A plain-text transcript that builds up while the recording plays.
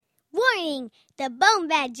Warning! The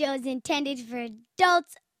BoneBat Show is intended for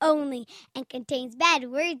adults only and contains bad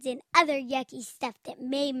words and other yucky stuff that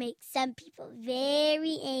may make some people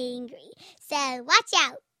very angry. So watch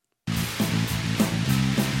out!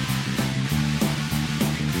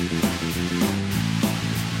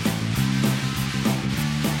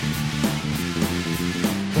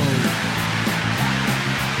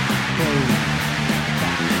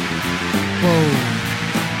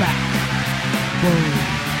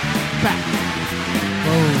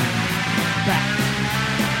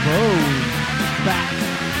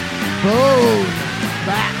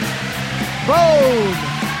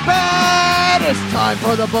 BoneBat! It's time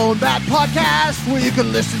for the BoneBat podcast, where you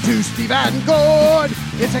can listen to Steve and Gord.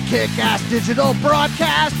 It's a kick-ass digital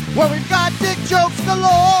broadcast where we've got dick jokes galore.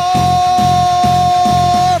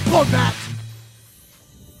 BoneBat!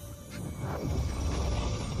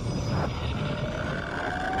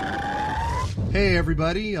 Hey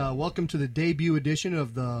everybody, welcome to the debut edition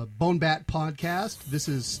of the BoneBat podcast. This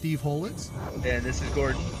is Steve Holitz. And this is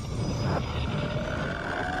Gordon.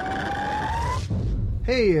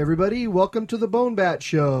 Hey everybody, welcome to the BoneBat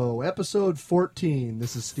Show, episode 14.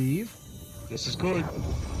 This is Steve. This is Gordon.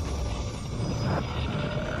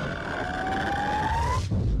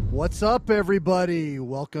 What's up everybody?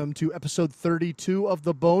 Welcome to episode 32 of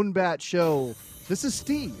the BoneBat Show. This is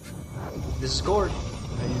Steve. This is Gordon.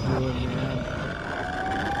 How you doing, man?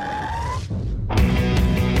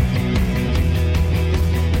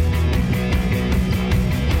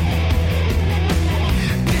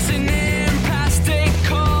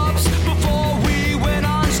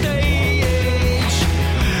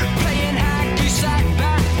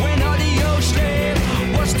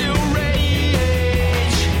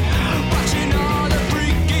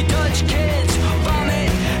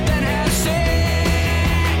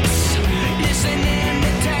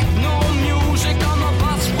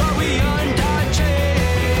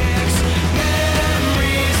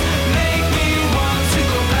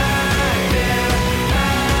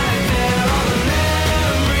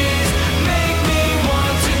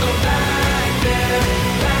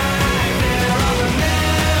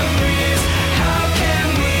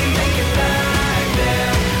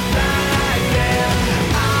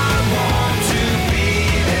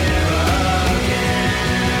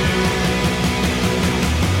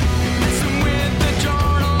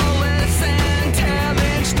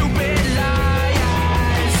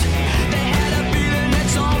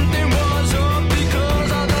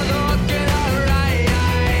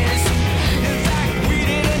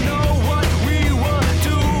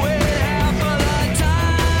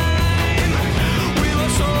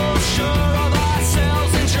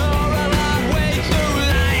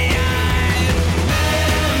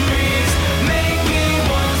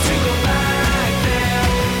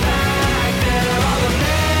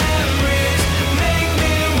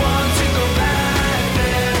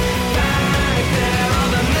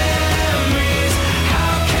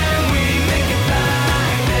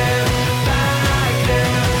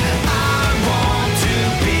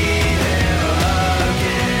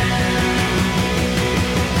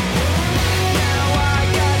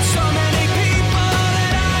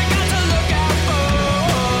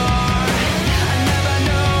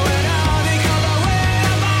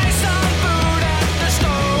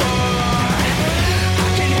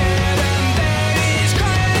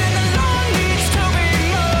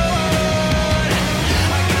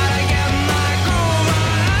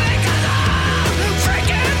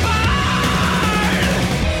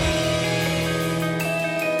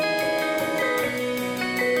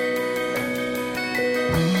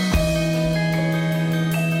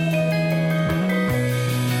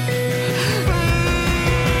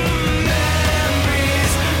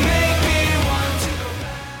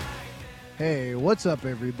 What's up,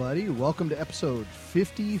 everybody? Welcome to episode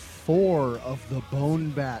 54 of the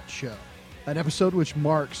BoneBat Show, an episode which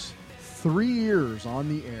marks 3 years on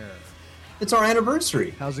the air. It's our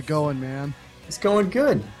anniversary. How's it going, man? It's going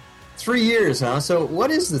good. 3 years, huh? So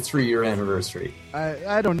what is the 3-year anniversary?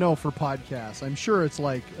 I don't know for podcasts. I'm sure it's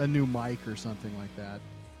like a new mic or something like that.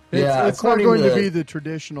 It's not going to be the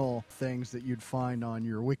traditional things that you'd find on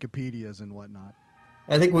your Wikipedias and whatnot.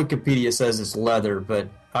 I think Wikipedia says it's leather, but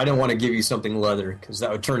I don't want to give you something leather because that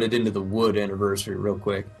would turn it into the wood anniversary real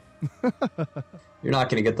quick. You're not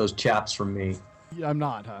going to get those chaps from me. Yeah, I'm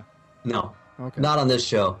not, huh? No. Okay. Not on this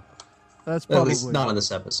show. That's probably, at least not on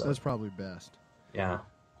this episode. That's probably best. Yeah.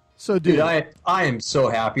 So, dude, I am so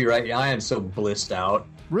happy right now. I am so blissed out.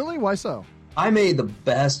 Really? Why so? I made the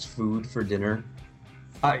best food for dinner.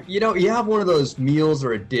 You have one of those meals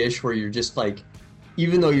or a dish where you're just like,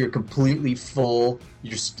 even though you're completely full,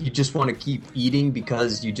 you just want to keep eating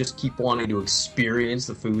because you just keep wanting to experience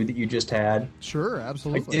the food that you just had. Sure,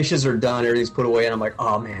 absolutely. Like, dishes are done, everything's put away, and I'm like,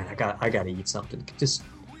 oh man, I got to eat something, just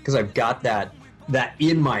because I've got that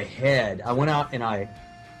in my head. I went out and I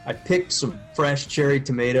picked some fresh cherry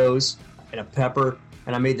tomatoes and a pepper,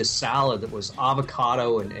 and I made this salad that was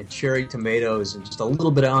avocado and cherry tomatoes and just a little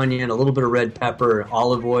bit of onion, a little bit of red pepper,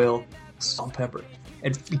 olive oil, salt and pepper.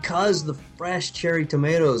 And because the fresh cherry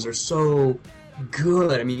tomatoes are so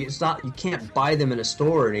good, I mean, you can't buy them in a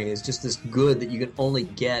store, and it's just this good that you can only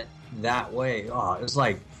get that way. Oh, it was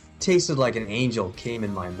like, tasted like an angel came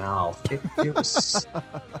in my mouth. It was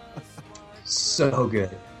so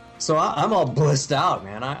good. So I'm all blissed out,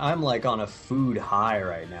 man. I'm like on a food high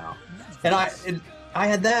right now. And I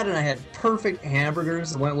had that, and I had perfect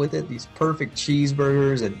hamburgers that went with it, these perfect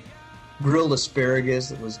cheeseburgers and grilled asparagus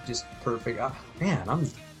that was just perfect. Oh, man,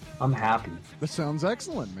 I'm happy. That sounds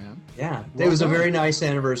excellent, man. Yeah, well, it was a very nice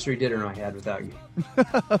anniversary dinner I had without you.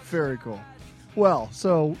 Very cool. Well,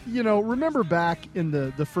 so, remember back in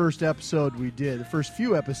the first episode we did, the first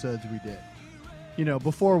few episodes we did,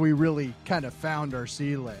 before we really kind of found our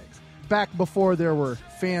sea legs. Back before there were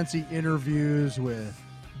fancy interviews with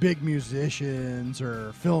big musicians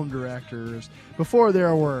or film directors, before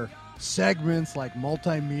there were segments like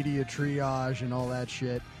multimedia triage and all that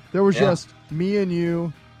shit, there was just me and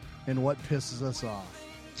you and what pisses us off.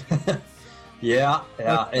 Yeah.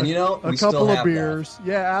 And we a still couple of have beers. That.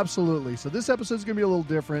 Yeah, absolutely. So this episode's going to be a little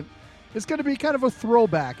different. It's going to be kind of a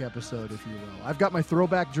throwback episode, if you will. I've got my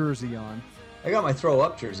throwback jersey on. I got my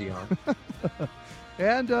throw-up jersey on.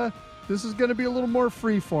 And this is going to be a little more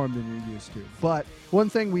freeform than you're used to. But one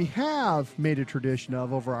thing we have made a tradition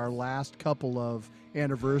of over our last couple of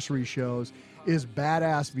anniversary shows is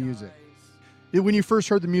badass music. When you first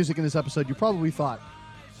heard the music in this episode, you probably thought,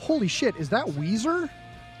 holy shit, is that Weezer?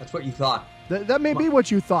 That's what you thought. That may be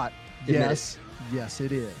what you thought. Admit Yes,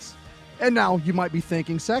 it is. And now you might be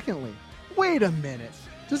thinking, secondly, wait a minute.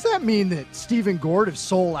 Does that mean that Steve and Gord have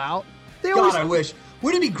sold out? I wish.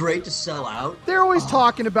 Wouldn't it be great to sell out? They're always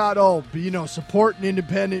talking about, supporting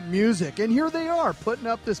independent music. And here they are, putting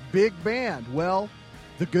up this big band. Well,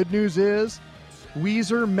 the good news is,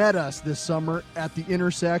 Weezer met us this summer at the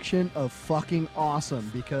intersection of fucking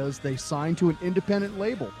awesome because they signed to an independent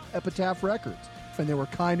label, Epitaph Records. And they were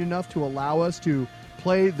kind enough to allow us to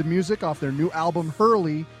play the music off their new album,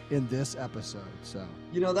 Hurley, in this episode. So,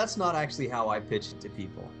 that's not actually how I pitch it to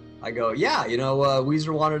people. I go,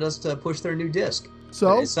 Weezer wanted us to push their new disc.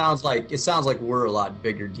 So it sounds like we're a lot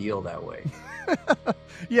bigger deal that way.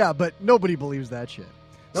 Yeah, but nobody believes that shit.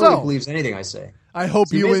 Nobody believes anything I say. I hope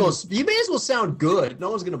you may as well sound good.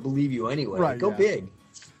 No one's going to believe you anyway. Right, Go big.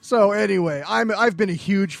 So anyway, I've been a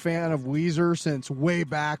huge fan of Weezer since way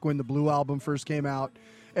back when the Blue Album first came out.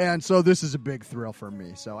 And so this is a big thrill for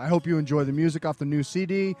me. So I hope you enjoy the music off the new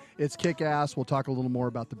CD. It's kick-ass. We'll talk a little more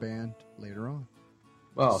about the band later on.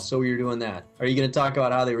 Well, so you're doing that. Are you going to talk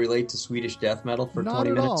about how they relate to Swedish death metal for 20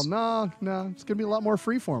 minutes? Not at all. No. It's going to be a lot more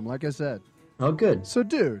freeform, like I said. Oh, good. So,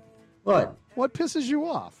 dude. What? What pisses you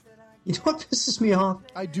off? You know what pisses me off?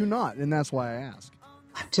 I do not, and that's why I ask.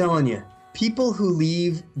 I'm telling you, people who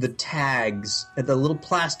leave the tags at the little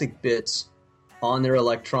plastic bits on their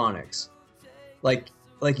electronics. Like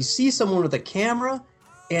you see someone with a camera,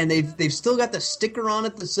 and they've still got the sticker on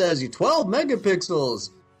it that says 12 megapixels,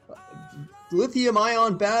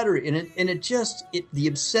 lithium-ion battery, and the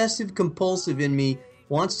obsessive compulsive in me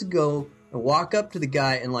wants to go and walk up to the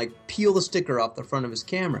guy and peel the sticker off the front of his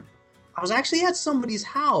camera. I was actually at somebody's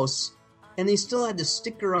house, and they still had the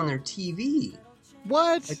sticker on their TV.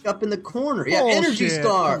 What? Up in the corner. Bullshit. Yeah, Energy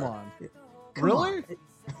Star. Come on. Really?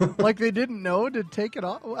 Like they didn't know to take it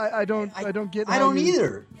off? I don't get. I don't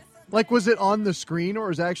either. Was it on the screen,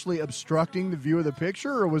 or is it actually obstructing the view of the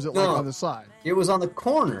picture, or was it on the side? It was on the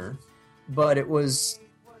corner, but it was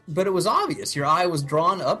obvious. Your eye was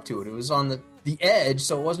drawn up to it. It was on the edge,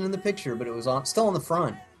 so it wasn't in the picture, but it was still on the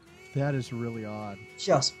front. That is really odd.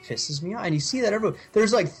 Just pisses me off. And you see that everywhere.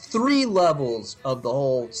 There's 3 levels of the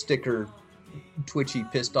whole sticker twitchy,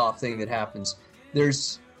 pissed off thing that happens.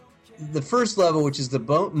 There's the first level, which is the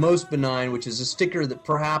most benign, which is a sticker that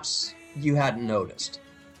perhaps you hadn't noticed.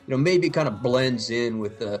 Maybe it kind of blends in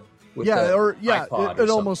with the iPod it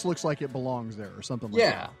almost looks like it belongs there or something like that.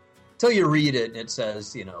 Yeah. Till you read it and it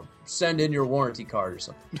says, send in your warranty card or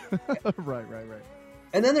something. Right.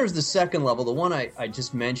 And then there's the second level, the one I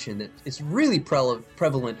just mentioned, that it's really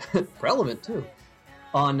prevalent too,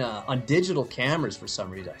 on digital cameras for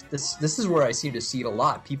some reason. This is where I seem to see it a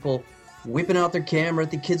lot. People whipping out their camera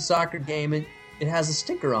at the kids' soccer game, and it has a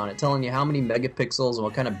sticker on it telling you how many megapixels and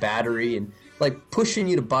what kind of battery and like pushing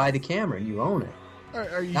you to buy the camera, and you own it.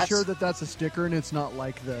 Are you sure that that's a sticker and it's not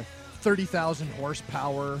like the 30,000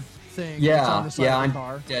 horsepower thing that's Yeah, on the side yeah, of the I'm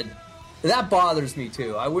car? dead. That bothers me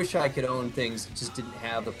too. I wish I could own things that just didn't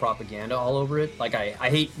have the propaganda all over it. Like I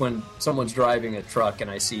hate when someone's driving a truck and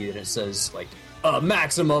I see that it says like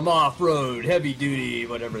maximum off-road, heavy duty,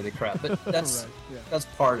 whatever the crap. But that's Right, yeah. that's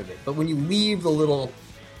part of it. But when you leave the little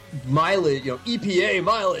mileage, EPA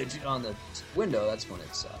mileage on the window, that's when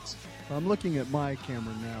it sucks. I'm looking at my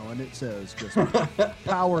camera now, and it says just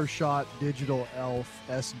Power Shot Digital ELF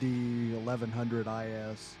SD 1100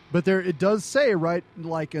 IS. But there, it does say right,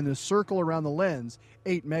 like in the circle around the lens,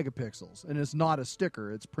 8 megapixels, and it's not a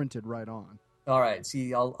sticker; it's printed right on. All right,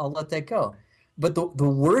 see, I'll let that go. But the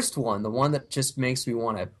worst one, the one that just makes me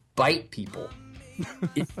want to bite people,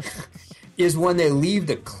 is when they leave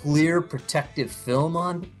the clear protective film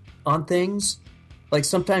on things. Like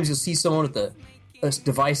sometimes you'll see someone with a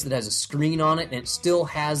device that has a screen on it, and it still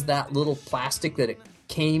has that little plastic that it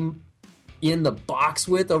came in the box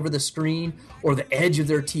with over the screen or the edge of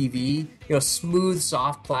their TV. Smooth,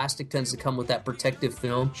 soft plastic tends to come with that protective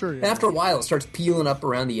film. Sure, yeah. And after a while, it starts peeling up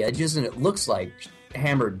around the edges, and it looks like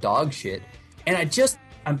hammered dog shit. And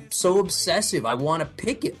I'm so obsessive. I want to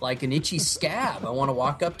pick it like an itchy scab. I want to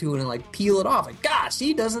walk up to it and like peel it off. Like, gosh,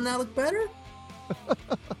 see, doesn't that look better?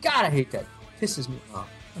 God, I hate that. Pisses me off.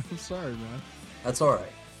 I'm sorry, man. That's all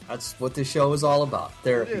right. That's what this show is all about.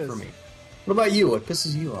 Therapy for me. What about you? What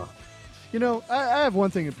pisses you off? I have one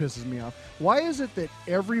thing that pisses me off. Why is it that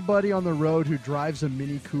everybody on the road who drives a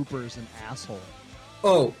Mini Cooper is an asshole?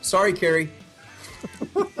 Oh, sorry, Carrie.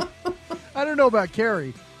 I don't know about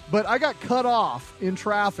Carrie, but I got cut off in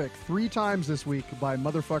traffic 3 times this week by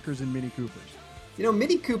motherfuckers in Mini Coopers.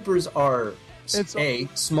 Mini Coopers are A,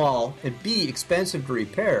 small, and B, expensive to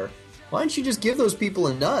repair. Why don't you just give those people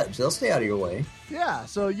a nudge? They'll stay out of your way. Yeah,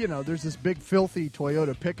 so, there's this big, filthy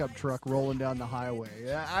Toyota pickup truck rolling down the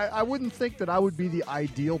highway. I wouldn't think that I would be the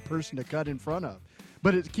ideal person to cut in front of,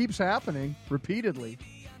 but it keeps happening repeatedly.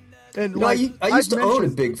 And I used to own a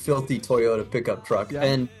big, filthy Toyota pickup truck,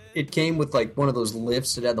 and it came with, like, one of those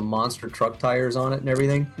lifts that had the monster truck tires on it and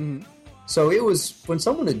everything. Mm-hmm. So it was, when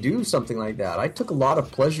someone would do something like that, I took a lot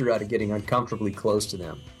of pleasure out of getting uncomfortably close to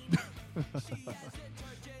them.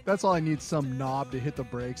 That's all I need, some knob to hit the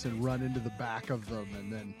brakes and run into the back of them,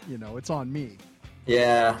 and then, it's on me.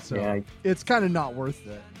 Yeah, so yeah. It's kind of not worth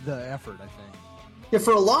the effort, I think. Yeah,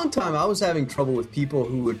 for a long time, I was having trouble with people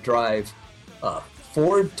who would drive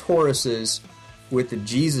Ford Tauruses with the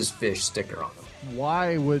Jesus fish sticker on them.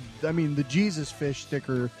 Why would, the Jesus fish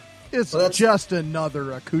sticker is just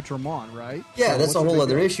another accoutrement, right? Yeah, So that's a what's the whole big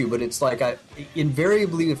other deal? issue, but it's like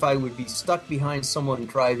invariably, if I would be stuck behind someone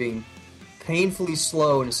driving painfully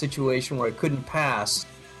slow in a situation where I couldn't pass,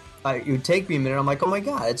 it would take me a minute. I'm like, oh my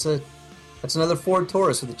god, that's another Ford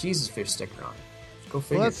Taurus with a Jesus fish sticker on it. Go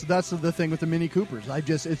figure. Well, that's the thing with the Mini Coopers.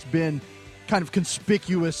 It's been kind of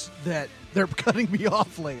conspicuous that they're cutting me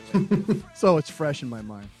off lately, so it's fresh in my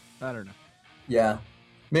mind. I don't know. Yeah,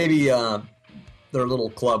 maybe their little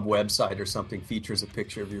club website or something features a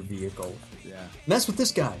picture of your vehicle. Yeah, mess with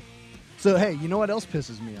this guy. So hey, you know what else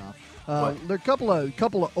pisses me off? There are a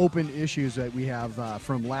couple of open issues that we have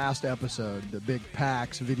from last episode, the big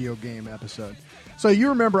PAX video game episode. So you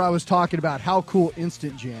remember I was talking about how cool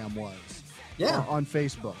Instant Jam was. Yeah. On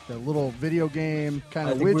Facebook, the little video game kind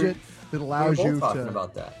of widget that allows we were you both talking to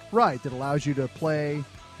about that. Right, that allows you to play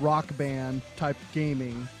Rock Band type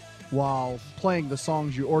gaming while playing the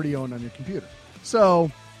songs you already own on your computer.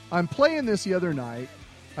 So I'm playing this the other night.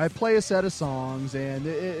 I play a set of songs, and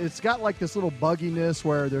it's got like this little bugginess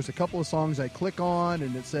where there's a couple of songs I click on,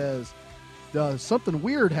 and it says something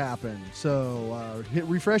weird happened. So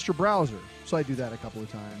refresh your browser. So I do that a couple of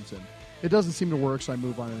times, and it doesn't seem to work. So I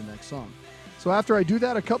move on to the next song. So after I do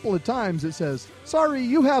that a couple of times, it says, "Sorry,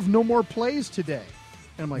 you have no more plays today."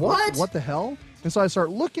 And I'm like, What the hell? And so I start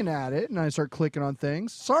looking at it, and I start clicking on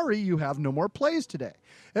things. "Sorry, you have no more plays today."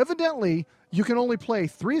 Evidently, you can only play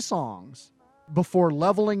 3 songs before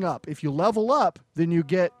leveling up. If you level up, then you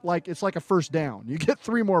get it's like a first down. You get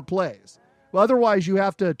 3 more plays. Well, otherwise, you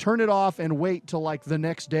have to turn it off and wait till like the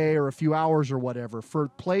next day or a few hours or whatever for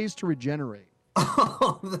plays to regenerate.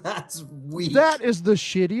 Oh, that's weak. That is the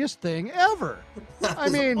shittiest thing ever.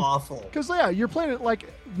 That is awful. Because you're playing it like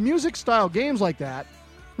music style games like that.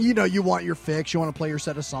 You want your fix. You want to play your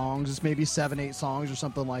set of songs. It's maybe 7-8 songs or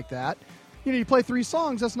something like that. You play 3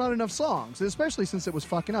 songs. That's not enough songs, especially since it was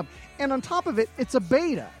fucking up. And on top of it, it's a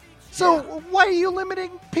beta. So why are you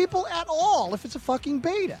limiting people at all if it's a fucking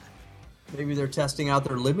beta? Maybe they're testing out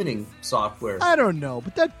their limiting software. I don't know,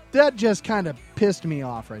 but that just kind of pissed me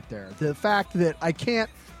off right there. The fact that I can't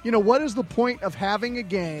what is the point of having a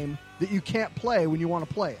game that you can't play when you want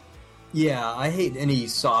to play it? Yeah, I hate any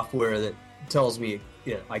software that tells me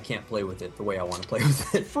I can't play with it the way I want to play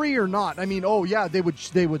with it. Free or not. I mean, they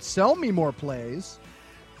would sell me more plays.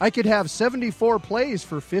 I could have 74 plays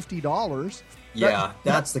for $50. Yeah,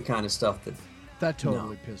 that's the kind of stuff that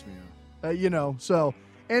totally pissed me off. So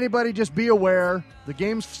anybody just be aware. The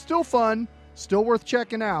game's still fun, still worth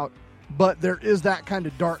checking out, but there is that kind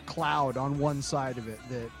of dark cloud on one side of it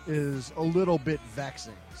that is a little bit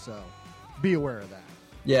vexing. So be aware of that.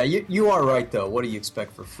 Yeah, you are right, though. What do you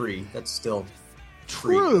expect for free? That's still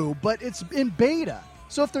true, but it's in beta.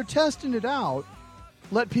 So if they're testing it out,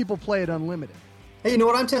 let people play it unlimited. Hey, you know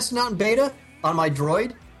what I'm testing out in beta? On my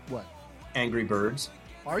droid? What? Angry Birds.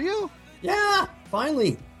 Are you? Yeah,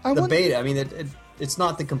 finally. Beta. I mean, it's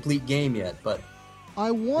not the complete game yet, but...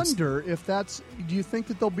 I wonder if that's... Do you think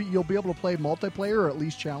that you'll be able to play multiplayer or at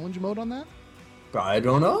least challenge mode on that? I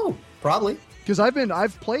don't know. Probably. Because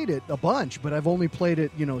I've played it a bunch, but I've only played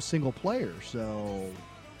it, single player, so...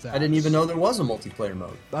 I didn't even know there was a multiplayer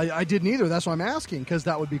mode. I didn't either. That's why I'm asking, because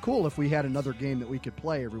that would be cool if we had another game that we could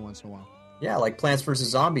play every once in a while. Yeah, like Plants vs.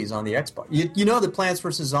 Zombies on the Xbox. You know that Plants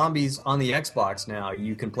vs. Zombies on the Xbox now,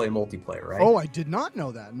 you can play multiplayer, right? Oh, I did not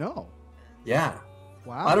know that, no. Yeah.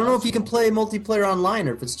 Wow. I don't know if you can play multiplayer online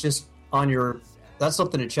or if it's just on your... That's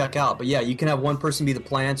something to check out. But yeah, you can have one person be the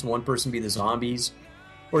plants and one person be the zombies.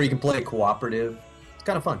 Or you can play cooperative. It's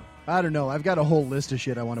kind of fun. I don't know. I've got a whole list of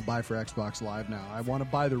shit I want to buy for Xbox Live now. I want to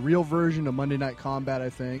buy the real version of Monday Night Combat, I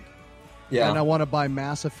think. Yeah. And I want to buy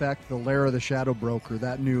Mass Effect, The Lair of the Shadow Broker.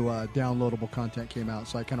 That new downloadable content came out,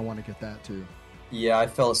 so I kind of want to get that too. Yeah, I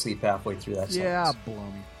fell asleep halfway through that. Yeah, blow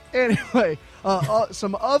me. Anyway,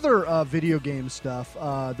 some other video game stuff.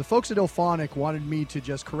 The folks at Ilphonic wanted me to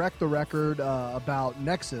just correct the record about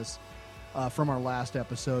Nexus from our last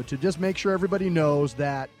episode to just make sure everybody knows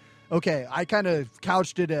that, okay, I kind of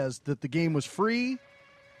couched it as that the game was free.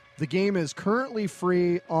 The game is currently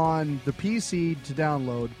free on the PC to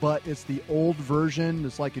download, but it's the old version.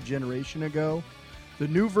 It's like a generation ago. The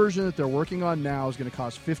new version that they're working on now is going to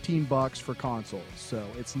cost $15 for consoles. So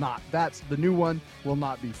it's not. The new one will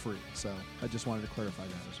not be free. So I just wanted to clarify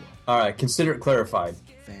that as well. All right, consider it clarified.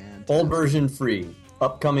 Fantastic. Old version free.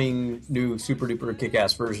 Upcoming new super duper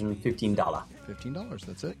kick-ass version, $15. $15,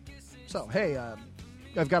 that's it. So, hey,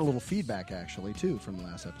 I've got a little feedback, actually, too, from the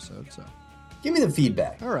last episode. So, give me the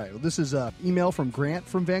feedback. All right. Well, this is an email from Grant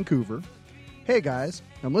from Vancouver. Hey, guys.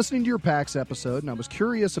 I'm listening to your PAX episode, and I was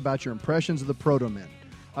curious about your impressions of the Proto-Men.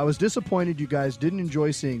 I was disappointed you guys didn't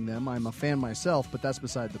enjoy seeing them. I'm a fan myself, but that's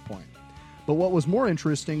beside the point. But what was more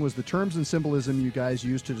interesting was the terms and symbolism you guys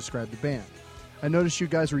used to describe the band. I noticed you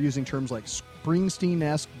guys were using terms like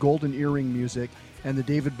Springsteen-esque golden earring music and the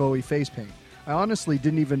David Bowie face paint. I honestly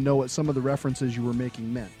didn't even know what some of the references you were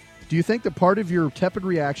making meant. Do you think that part of your tepid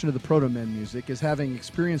reaction to the Proto-Men music is having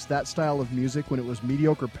experienced that style of music when it was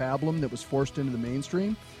mediocre pablum that was forced into the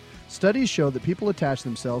mainstream? Studies show that people attach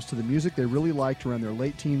themselves to the music they really liked around their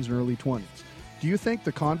late teens and early 20s. Do you think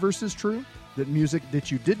the converse is true? That music that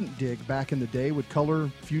you didn't dig back in the day would color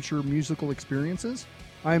future musical experiences?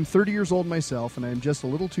 I am 30 years old myself, and I am just a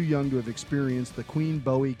little too young to have experienced the Queen,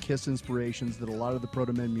 Bowie, Kiss inspirations that a lot of the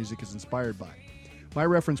Proto-Men music is inspired by. My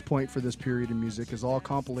reference point for this period in music is all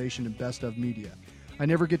compilation and best-of media. I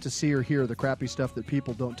never get to see or hear the crappy stuff that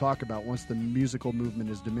people don't talk about once the musical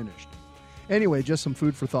movement is diminished. Anyway, just some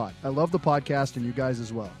food for thought. I love the podcast and you guys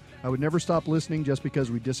as well. I would never stop listening just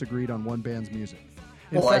because we disagreed on one band's music.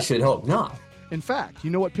 I should hope not. In fact,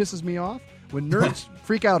 you know what pisses me off? When nerds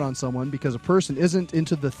freak out on someone because a person isn't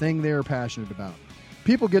into the thing they're passionate about.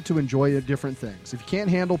 People get to enjoy different things. If you can't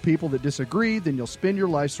handle people that disagree, then you'll spend your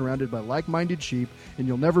life surrounded by like-minded sheep, and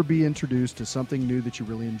you'll never be introduced to something new that you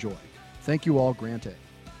really enjoy. Thank you all, Grant A.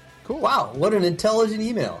 Cool. Wow, what an intelligent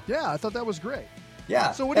email. Yeah, I thought that was great.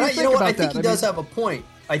 Yeah. So what do you think about that? I think he does have a point.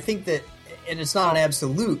 I think that, and it's not an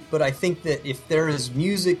absolute, but I think that if there is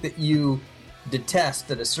music that you detest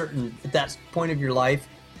at that point of your life,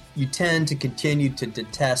 you tend to continue to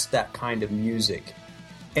detest that kind of music.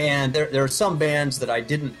 And there are some bands that I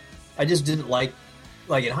just didn't like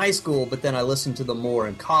in high school, but then I listened to them more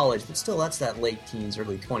in college. But still, that's that late teens,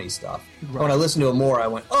 early 20s stuff. Right. When I listened to them more, I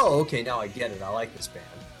went, oh, okay, now I get it. I like this band.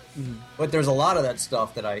 Mm-hmm. But there's a lot of that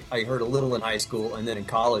stuff that I heard a little in high school, and then in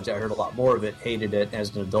college I heard a lot more of it, hated it.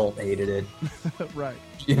 As an adult, hated it. Right.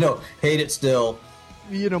 Hate it still.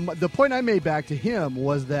 The point I made back to him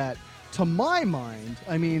was that, to my mind,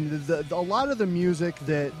 I mean, a lot of the music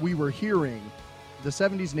that we were hearing, the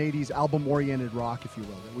 70s and 80s album-oriented rock, if you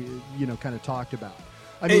will, that we, kind of talked about.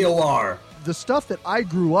 I mean, AOR. The stuff that I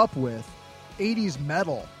grew up with, 80s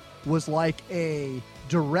metal, was like a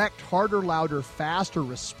direct, harder, louder, faster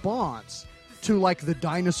response to like the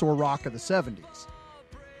dinosaur rock of the 70s.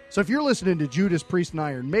 So if you're listening to Judas Priest and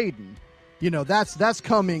Iron Maiden, that's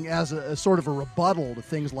coming as a sort of a rebuttal to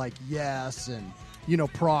things like Yes and,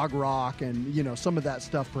 prog rock and, some of that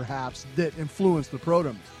stuff perhaps that influenced the Proto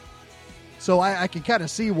Man. So I can kind of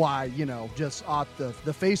see why, just off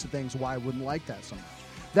the face of things, why I wouldn't like that so much.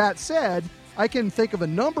 That said, I can think of a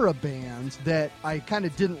number of bands that I kind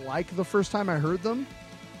of didn't like the first time I heard them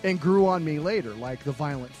and grew on me later, like the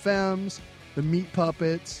Violent Femmes, the Meat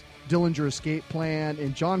Puppets, Dillinger Escape Plan,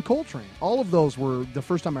 and John Coltrane. All of those were, the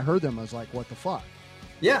first time I heard them, I was like, what the fuck?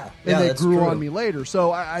 Yeah. And they that's grew true. on me later.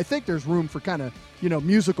 So I think there's room for kind of,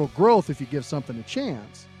 musical growth if you give something a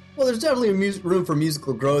chance. Well, there's definitely room for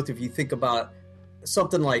musical growth if you think about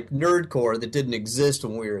something like nerdcore that didn't exist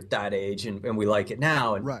when we were at that age, and we like it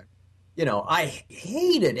now. And, right. I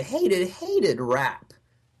hated rap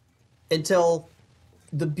until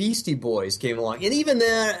the Beastie Boys came along. And even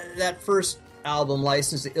that first album,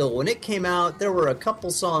 License to Ill, when it came out, there were a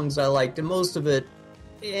couple songs I liked, and most of it,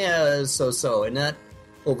 so-so. And that,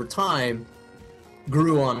 over time,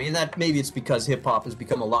 grew on me. And that maybe it's because hip-hop has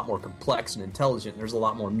become a lot more complex and intelligent. There's a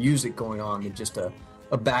lot more music going on than just a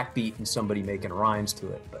backbeat and somebody making rhymes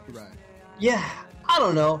to it. But right. Yeah, I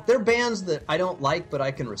don't know. There are bands that I don't like, but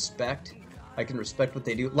I can respect. I can respect what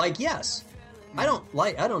they do. Like Yes. I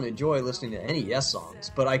don't enjoy listening to any Yes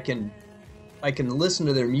songs, but I can listen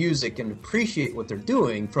to their music and appreciate what they're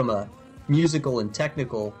doing from a musical and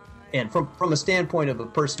technical, and from a standpoint of a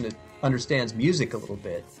person that understands music a little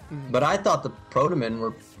bit. Mm-hmm. But I thought the Proto Men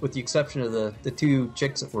were, with the exception of the two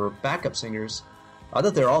chicks that were backup singers, I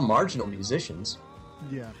thought they were all marginal musicians.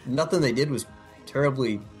 Yeah. Nothing they did was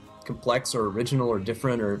terribly complex or original or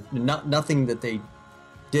different, or nothing that they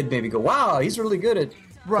did maybe go, wow, he's really good at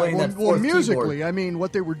playing that fourth musically, keyboard. I mean,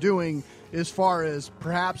 what they were doing as far as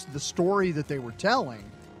perhaps the story that they were telling,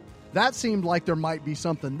 that seemed like there might be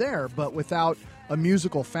something there, but without a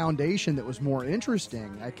musical foundation that was more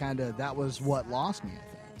interesting, that was what lost me, I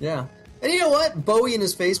think. Yeah. And you know what? Bowie and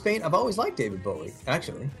his face paint, I've always liked David Bowie,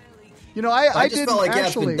 actually. I just felt like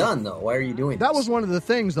it's been done, though. Why are you doing this? That was one of the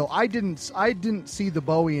things, though. I didn't see the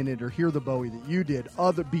Bowie in it or hear the Bowie that you did,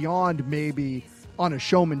 beyond maybe on a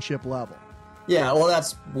showmanship level. Yeah, well,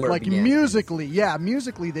 that's where like it began.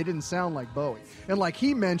 musically, they didn't sound like Bowie. And like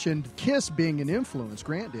he mentioned, Kiss being an influence,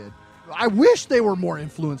 Grant did. I wish they were more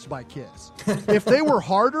influenced by Kiss. If they were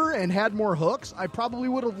harder and had more hooks, I probably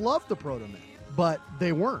would have loved the Proto Men. But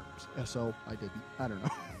they weren't, so I didn't. I don't know.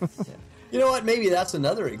 Yeah. You know what? Maybe that's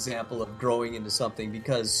another example of growing into something,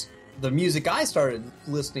 because the music I started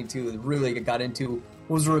listening to, really got into,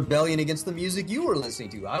 was a rebellion against the music you were listening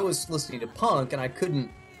to. I was listening to punk, and I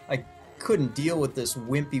couldn't deal with this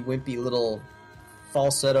wimpy little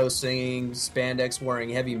falsetto singing, spandex wearing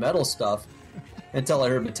heavy metal stuff until I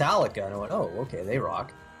heard Metallica, and I went, oh, okay, they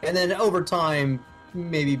rock. And then over time,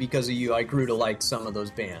 maybe because of you, I grew to like some of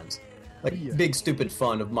those bands. Like Big Stupid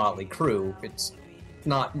Fun of Motley Crue. It's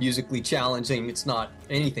not musically challenging. It's not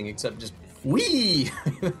anything except just wee.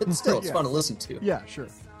 But still, it's fun to listen to. Yeah, sure.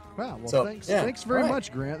 Wow. Well, thanks very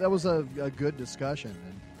much, Grant. That was a good discussion,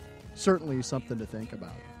 and certainly something to think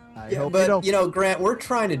about. I hope, Grant, we're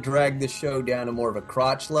trying to drag this show down to more of a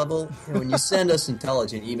crotch level. When you send us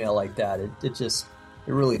intelligent email like that, it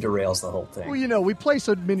really derails the whole thing. Well, we play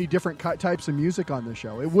so many different types of music on the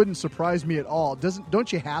show. It wouldn't surprise me at all.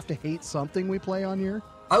 Don't you have to hate something we play on here?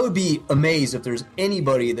 I would be amazed if there's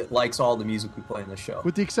anybody that likes all the music we play on the show.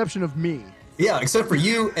 With the exception of me. Yeah, except for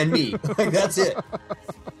you and me. That's it.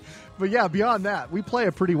 But yeah, beyond that, we play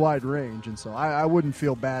a pretty wide range, and so I wouldn't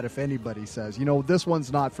feel bad if anybody says, this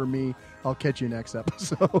one's not for me. I'll catch you next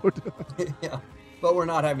episode. Yeah, but we're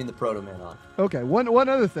not having the Proto Man on. Okay, one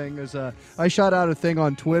other thing is I shot out a thing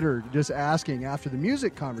on Twitter just asking after the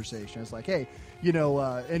music conversation. It's like, hey,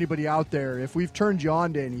 anybody out there, if we've turned you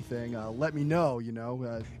on to anything, let me know,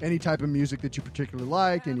 any type of music that you particularly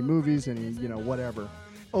like, any movies, any, whatever.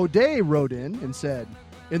 O'Day wrote in and said,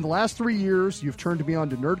 in the last 3 years, you've turned me on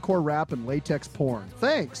to nerdcore rap and latex porn.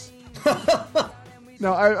 Thanks.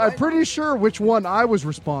 Now, I'm pretty sure which one I was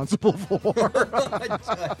responsible for.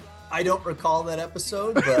 I don't recall that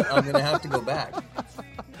episode, but I'm going to have to go back.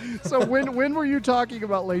 So when were you talking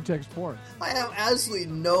about latex porn? I have absolutely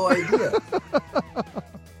no idea.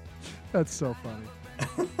 That's so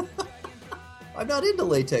funny. I'm not into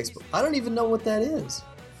latex. I don't even know what that is.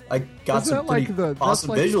 I got some pretty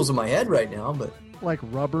awesome visuals in my head right now, but... Like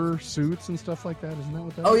rubber suits and stuff like that, isn't that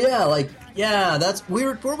what that is? Oh, yeah, that's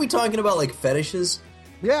weird. Were we talking about, like, fetishes?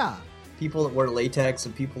 Yeah. People that wear latex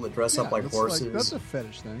and people that dress up like horses. That's a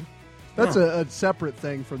fetish thing. That's a separate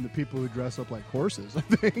thing from the people who dress up like horses, I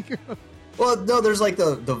think. Well, no, there's like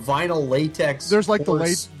the vinyl latex. There's like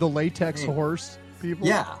horse. the latex horse people.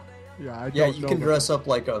 Yeah. Yeah, You can dress up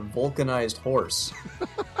like a vulcanized horse.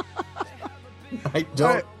 I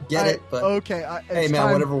don't get it, but okay. Hey,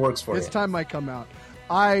 man, whatever works for you. It's time I come out.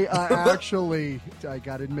 I actually, I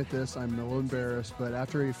got to admit this, I'm a little embarrassed, but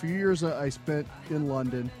after a few years I spent in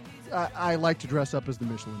London, I like to dress up as the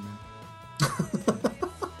Michelin Man.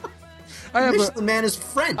 Michelin Man is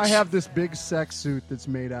French. I have this big sex suit that's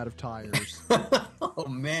made out of tires. Oh,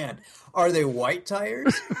 man. Are they white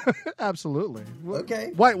tires? Absolutely.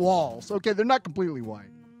 Okay. White walls. Okay, they're not completely white.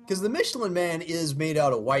 Because the Michelin Man is made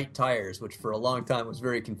out of white tires, which for a long time was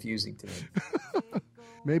very confusing to me.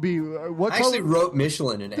 Maybe what I color? actually wrote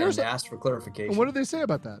Michelin and asked for clarification. What did they say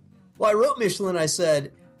about that? Well, I wrote Michelin. I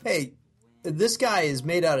said, hey, this guy is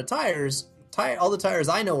made out of tires. All the tires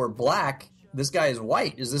I know are black. This guy is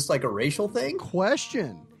white. Is this like a racial thing?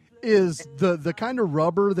 Question. Is the kind of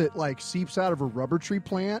rubber that like seeps out of a rubber tree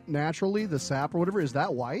plant naturally, the sap or whatever, is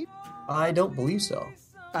that white? I don't believe so.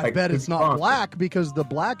 I bet it's not black because the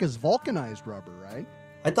black is vulcanized rubber, right?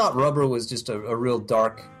 I thought rubber was just a real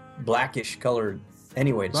dark, blackish colored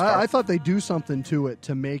anyway. I thought they do something to it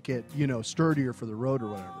to make it, sturdier for the road or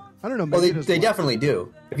whatever. I don't know. Well, they definitely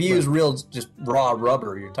do. If you use real, just raw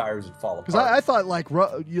rubber, your tires would fall apart. Because I thought like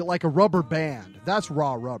a rubber band. That's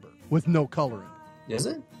raw rubber with no color in it. Is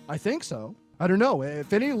it? I think so. I don't know.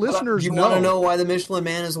 If any listeners do you want to know why the Michelin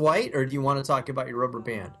Man is white, or do you want to talk about your rubber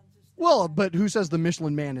band? Well, but who says the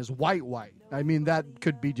Michelin Man is white? I mean, that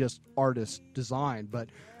could be just artist design, but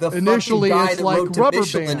initially guy it's that like wrote to rubber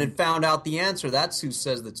Michelin band. and found out the answer. That's who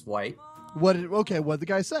says it's white. What did the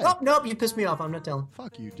guy say? Oh, nope, you pissed me off. I'm not telling.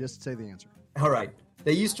 Fuck you. Just say the answer. All right.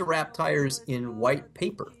 They used to wrap tires in white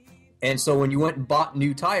paper. And so when you went and bought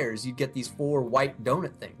new tires, you'd get these 4 white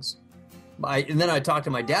donut things. And then I talked to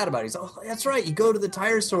my dad about it. He's like, oh, that's right. You go to the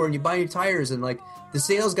tire store and you buy new tires, and like the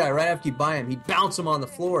sales guy, right after you buy them, he'd bounce them on the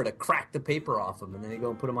floor to crack the paper off them, and then you go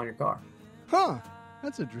and put them on your car. Huh.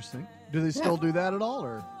 That's interesting. Do they still do that at all,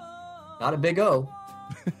 or? Not a big O.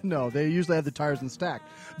 No, they usually have the tires in stack.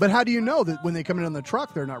 But how do you know that when they come in on the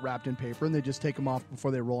truck, they're not wrapped in paper and they just take them off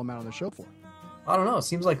before they roll them out on the show floor? I don't know. It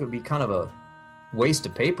seems like it would be kind of a waste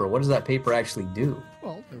of paper. What does that paper actually do?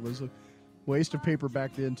 Well, there was a waste of paper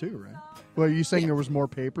back then too, right? Well, are you saying there was more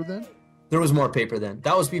paper then? There was more paper then.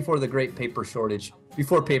 That was before the great paper shortage,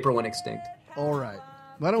 before paper went extinct. All right.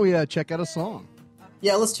 Why don't we check out a song?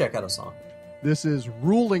 Yeah, let's check out a song. This is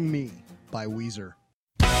Ruling Me by Weezer.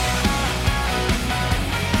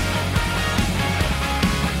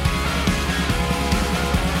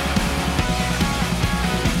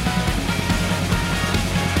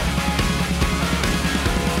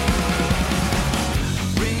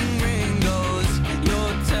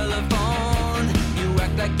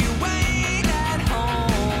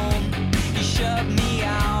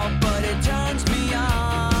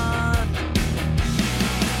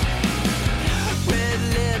 Red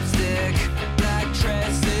lipstick, black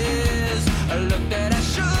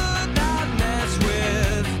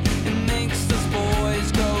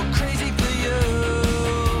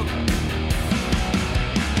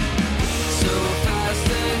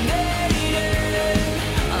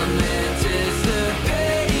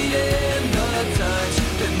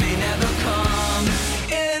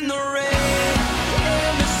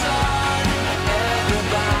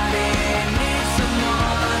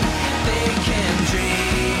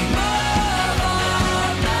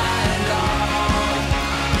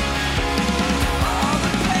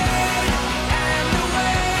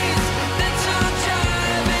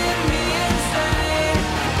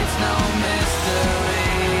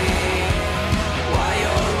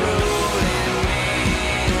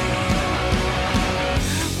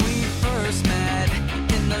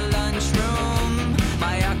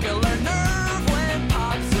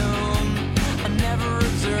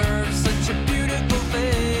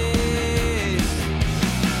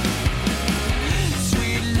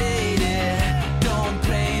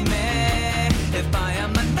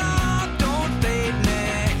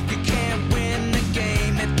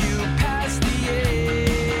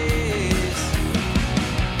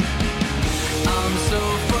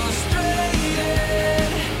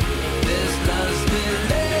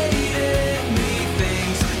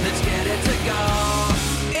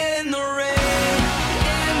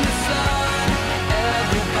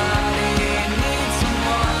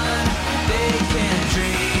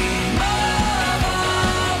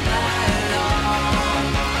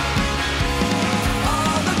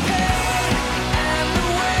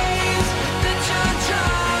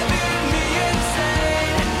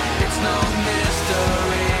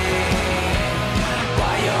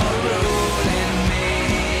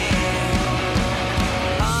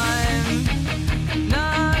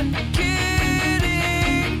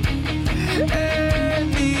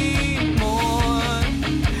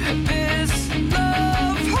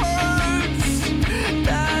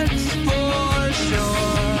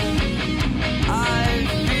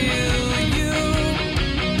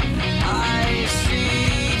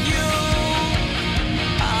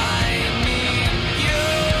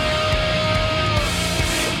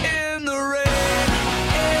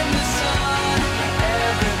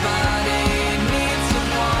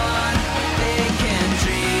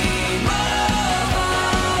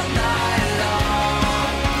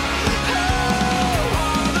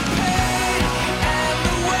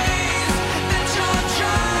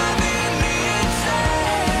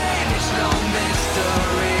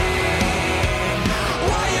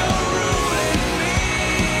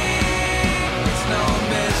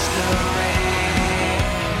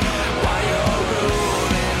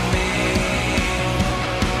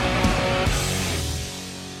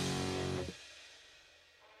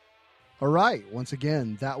All right, once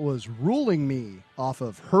again, that was Ruling Me off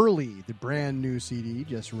of Hurley, the brand new CD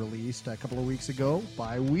just released a couple of weeks ago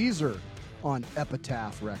by Weezer on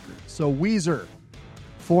Epitaph Records. So Weezer,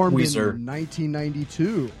 formed in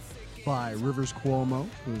 1992 by Rivers Cuomo,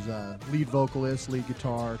 who's a lead vocalist, lead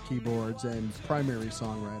guitar, keyboards, and primary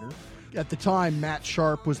songwriter. At the time, Matt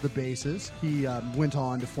Sharp was the bassist. He went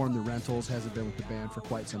on to form the Rentals, hasn't been with the band for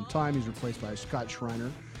quite some time. He's replaced by Scott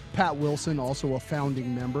Schreiner. Pat Wilson, also a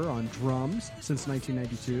founding member on drums since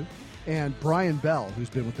 1992. And Brian Bell, who's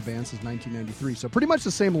been with the band since 1993. So pretty much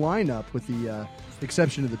the same lineup with the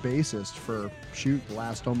exception of the bassist for, the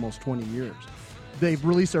last almost 20 years. They've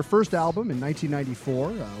released their first album in 1994,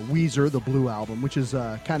 Weezer, the Blue Album, which is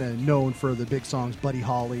kind of known for the big songs Buddy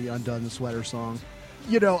Holly, Undone the Sweater Song.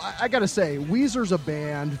 You know, I got to say, Weezer's a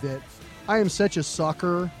band that I am such a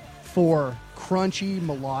sucker for crunchy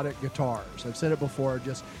melodic guitars. I've said it before,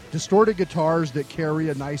 just distorted guitars that carry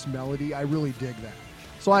a nice melody. I really dig that.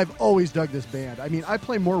 So I've always dug this band. I mean, I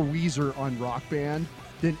play more Weezer on Rock Band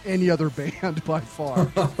than any other band by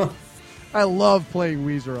far. I love playing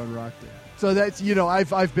Weezer on Rock Band. So that's, you know,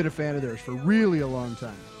 I've been a fan of theirs for really a long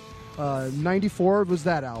time. 94 was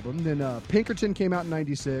that album. Then Pinkerton came out in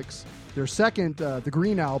 96. Their second, the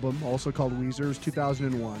Green Album, also called Weezer's,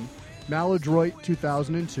 2001. Maladroit,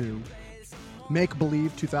 2002. Make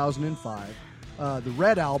Believe, 2005. The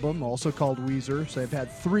Red Album, also called Weezer, so they've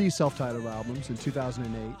had 3 self-titled albums in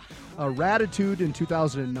 2008. Ratitude in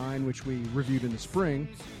 2009, which we reviewed in the spring.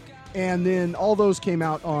 And then all those came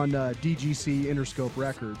out on DGC Interscope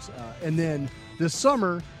Records. And then this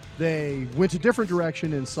summer, they went a different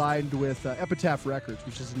direction and signed with Epitaph Records,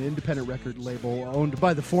 which is an independent record label owned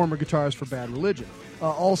by the former guitarist for Bad Religion.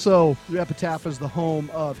 Also, Epitaph is the home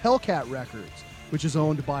of Hellcat Records, which is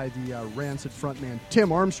owned by the Rancid frontman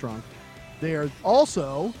Tim Armstrong. They are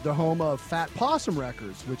also the home of Fat Possum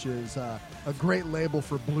Records, which is a great label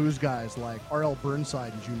for blues guys like R.L.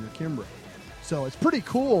 Burnside and Junior Kimbrough. So it's pretty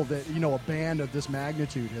cool that, you know, a band of this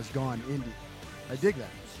magnitude has gone indie. I dig that.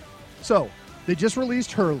 So they just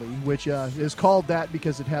released Hurley, which is called that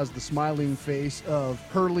because it has the smiling face of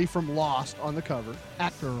Hurley from Lost on the cover,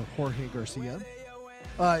 actor Jorge Garcia.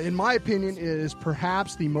 In my opinion, it is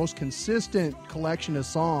perhaps the most consistent collection of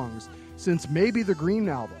songs since maybe the Green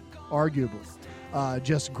Album, arguably.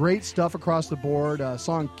 Just great stuff across the board.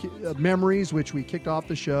 Song Memories, which we kicked off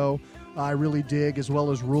the show, I really dig, as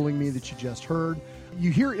well as Ruling Me that you just heard.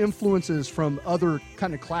 You hear influences from other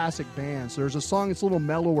kind of classic bands. There's a song that's a little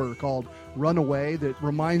mellower called Runaway that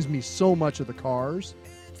reminds me so much of the Cars.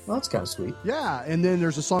 Well, that's kind of sweet. Yeah, and then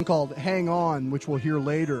there's a song called Hang On, which we'll hear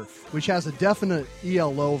later, which has a definite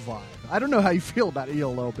ELO vibe. I don't know how you feel about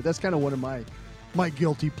ELO, but that's kind of one of my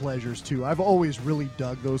guilty pleasures, too. I've always really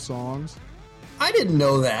dug those songs. I didn't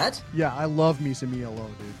know that. Yeah, I love me some ELO,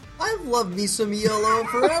 dude. I've loved me some ELO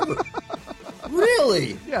forever.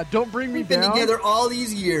 Really? Yeah, Don't Bring Me We've Down. been together all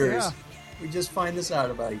these years. Yeah. We just find this out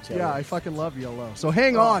about each other. Yeah, I fucking love ELO. So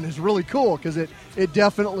Hang On is really cool because it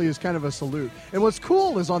definitely is kind of a salute. And what's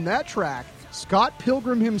cool is on that track, Scott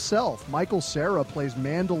Pilgrim himself, Michael Cera, plays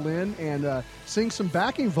mandolin and sings some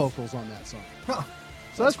backing vocals on that song. Huh.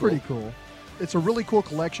 So that's pretty cool. It's a really cool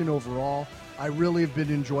collection overall. I really have been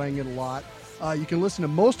enjoying it a lot. You can listen to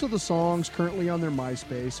most of the songs currently on their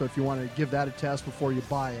MySpace, so if you want to give that a test before you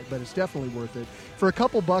buy it, but it's definitely worth it. For a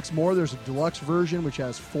couple bucks more, there's a deluxe version which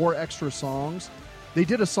has 4 extra songs. They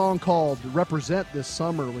did a song called Represent this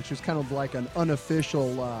summer, which is kind of like an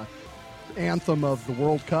unofficial anthem of the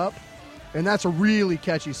World Cup. And that's a really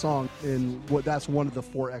catchy song, and that's one of the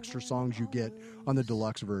 4 extra songs you get on the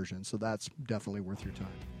deluxe version, so that's definitely worth your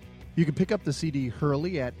time. You can pick up the CD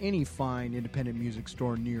Hurley at any fine independent music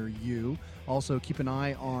store near you. Also, keep an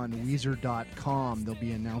eye on Weezer.com. They'll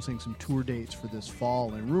be announcing some tour dates for this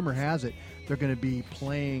fall, and rumor has it they're going to be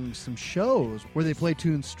playing some shows where they play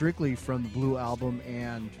tunes strictly from the Blue Album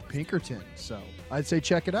and Pinkerton. So I'd say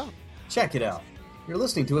check it out. Check it out. You're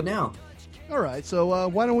listening to it now. All right, so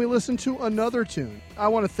why don't we listen to another tune? I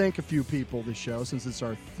want to thank a few people this show since it's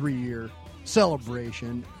our 3-year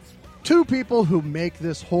celebration. 2 people who make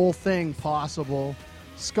this whole thing possible,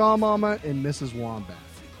 Ska Mama and Mrs. Wombat.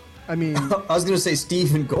 I mean... I was going to say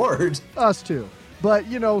Steve and Gord. Us too. But,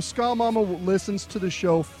 you know, Ska Mama listens to the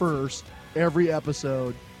show first every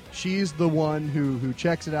episode. She's the one who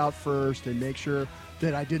checks it out first and makes sure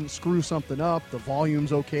that I didn't screw something up, the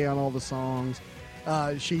volume's okay on all the songs.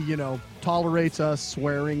 She, you know, tolerates us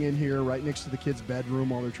swearing in here right next to the kids' bedroom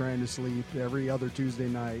while they're trying to sleep every other Tuesday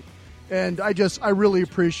night. And I really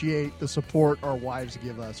appreciate the support our wives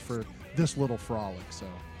give us for this little frolic. So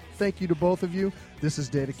thank you to both of you. This is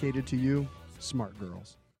dedicated to you, smart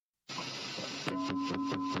girls.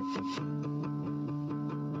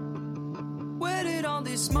 did all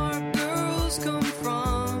these smart girls come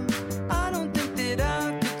from? I don't think that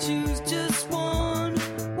I could choose just one.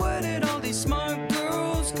 Where did all these smart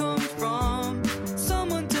girls come from?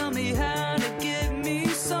 Someone tell me how to give me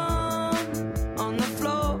some. On the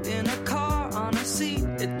floor, in a car, on a seat,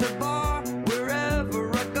 at the bar,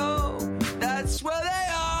 wherever I go, that's where they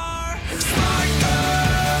are. Smart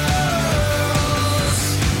girls,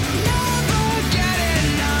 never get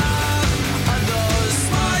enough of those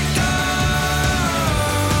smart girls.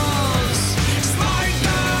 Smart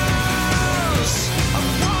girls, I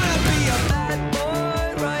wanna be a bad boy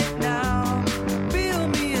right now. Feel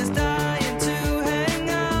me is dying to hang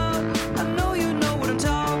out. I know you know what I'm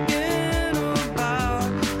talking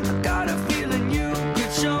about. I got a feeling you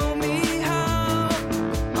could show me how.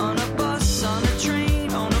 On a bus, on a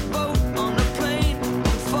train, on a boat, on a plane,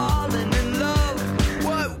 I'm falling in love.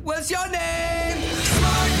 What was your name?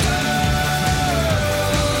 Smart girls,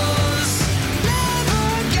 never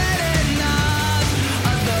get enough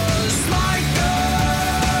of those smart girls.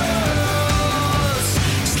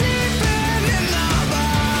 Sleeping in the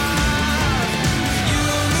bar. You,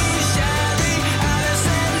 me, Sherry,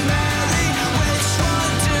 Allison, Mary. Which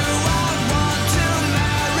one do I want to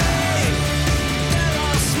marry? They're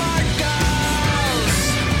all smart girls.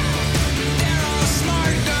 They're all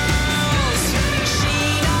smart girls.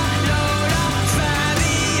 Sheena, Lola,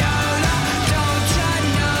 Fabiola. Don't you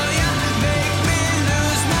know ya? Make me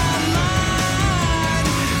lose my mind.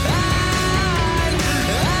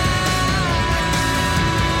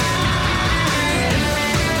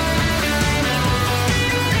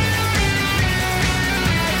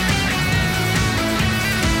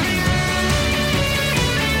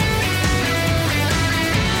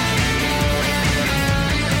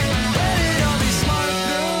 Where did all these smart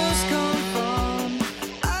girls come from?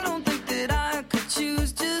 I don't think that I could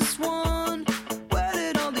choose just one. Where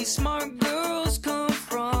did all these smart girls come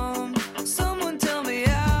from? Someone tell me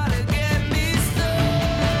how to get me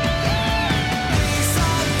started. Lisa,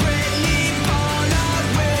 Britney, Paula,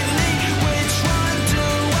 Whitney. Which one do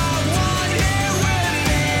I want here with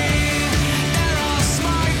me? They're all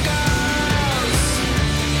smart girls.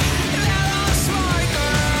 They're all smart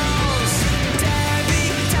girls.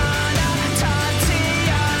 Debbie, Donna,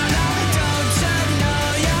 Tatiana. Don't you know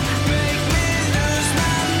ya? Make me lose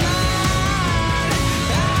my mind.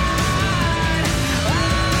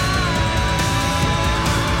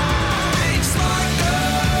 Smart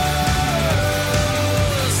girls,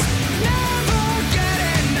 never get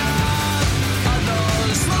enough of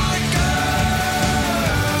those smart girls.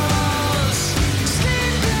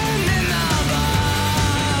 Sleeping in the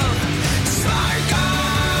bar. Smart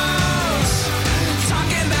girls,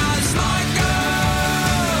 talking about smart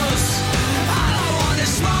girls. All I want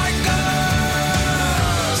is smart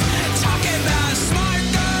girls, talking about smart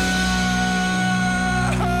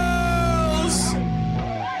girls.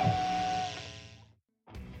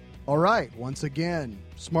 All right, once again,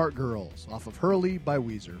 Smart Girls off of Hurley by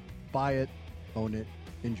Weezer. Buy it, own it,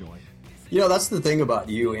 enjoy. You know, that's the thing about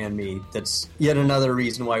you and me. That's yet another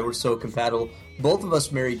reason why we're so compatible. Both of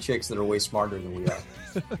us married chicks that are way smarter than we are.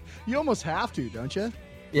 You almost have to, don't you?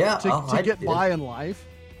 Yeah. To I get did. by in life.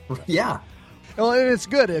 Yeah. Well, and it's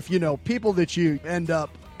good if, people that you end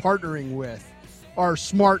up partnering with are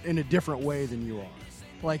smart in a different way than you are.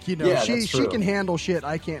 Like, Yeah, she that's true. can handle shit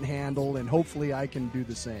I can't handle, and hopefully I can do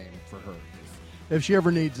the same for her. If she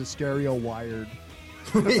ever needs a stereo wired,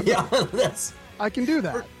 Yeah, that's... I can do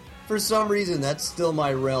that. For some reason, that's still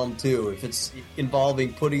my realm, too. If it's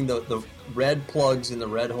involving putting the red plugs in the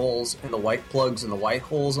red holes and the white plugs in the white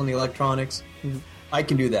holes on the electronics, I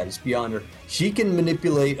can do that. It's beyond her. She can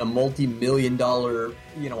manipulate a multi-million-dollar,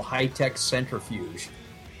 high-tech centrifuge.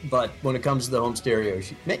 But when it comes to the home stereo,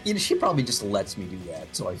 she probably just lets me do that,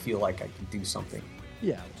 so I feel like I can do something.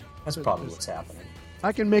 Yeah. That's probably what's happening.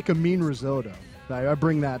 I can make a mean risotto. I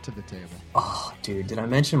bring that to the table. Oh, dude, did I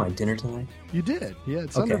mention my dinner tonight? You did. Yeah,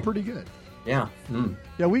 it sounded Okay. pretty good. Yeah.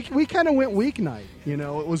 Yeah, we kind of went weeknight. It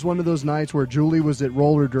was one of those nights where Julie was at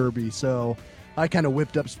roller derby, so I kind of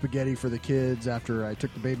whipped up spaghetti for the kids after I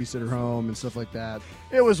took the babysitter home and stuff like that.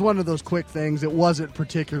 It was one of those quick things. It wasn't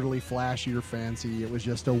particularly flashy or fancy. It was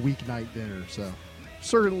just a weeknight dinner, so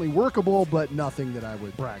certainly workable, but nothing that I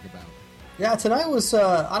would brag about. Yeah, tonight was,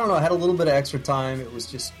 I don't know, I had a little bit of extra time. It was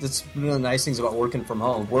just, that's one of the nice things about working from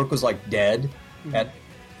home. Work was like dead at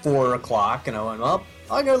 4 o'clock, and I went, well,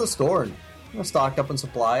 I'll go to the store and stocked up on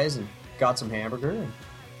supplies and got some hamburger. And...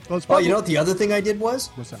 Well, you know what the other thing I did was?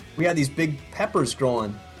 What's that? We had these big peppers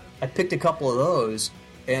growing. I picked a couple of those,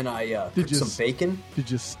 and I cooked some bacon. Did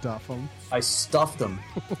you stuff them? I stuffed them.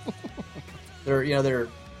 They're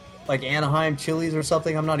like Anaheim chilies or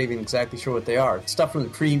something. I'm not even exactly sure what they are. It's stuff from the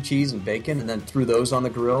cream cheese and bacon, and then threw those on the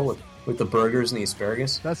grill with the burgers and the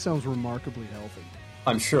asparagus. That sounds remarkably healthy.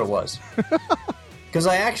 I'm sure it was. Because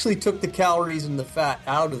I actually took the calories and the fat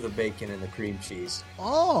out of the bacon and the cream cheese.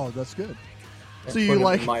 Oh, that's good. And So put you it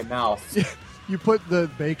like in my mouth. You put the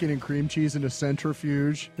bacon and cream cheese in a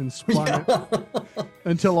centrifuge and spun it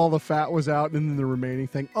until all the fat was out, and then the remaining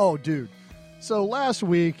thing. Oh, dude. So last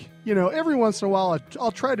week, every once in a while,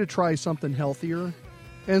 I'll try something healthier.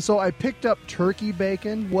 And so I picked up turkey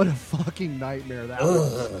bacon. What a fucking nightmare that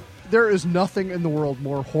was. There is nothing in the world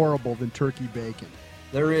more horrible than turkey bacon.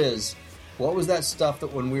 There is. What was that stuff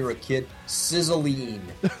that when we were a kid? Sizzling.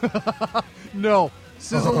 No.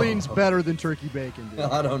 Sizzling's better than turkey bacon, dude.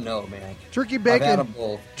 I don't know, man. Turkey I've had 'em bacon.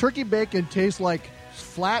 both. Turkey bacon tastes like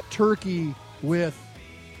flat turkey with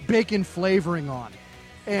bacon flavoring on it.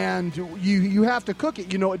 And you have to cook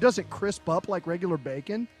it. It doesn't crisp up like regular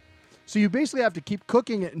bacon. So you basically have to keep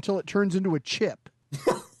cooking it until it turns into a chip.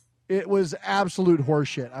 It was absolute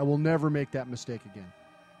horseshit. I will never make that mistake again.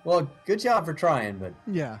 Well, good job for trying, but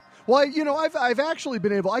Yeah. Well, I've actually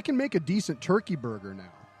been able. I can make a decent turkey burger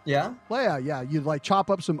now. yeah. Well, yeah. You like chop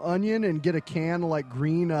up some onion and get a can of like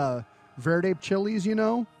green verde chilies.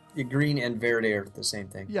 The green and verde are the same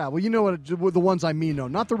thing. Yeah. Well, you know what the ones I mean, though,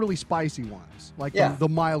 not the really spicy ones, like Yeah. the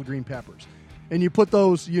mild green peppers. And you put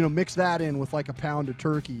those, mix that in with like a pound of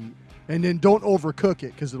turkey, and then don't overcook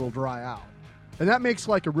it because it'll dry out. And that makes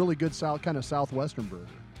like a really good kind of southwestern burger.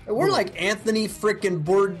 We're like Anthony frickin'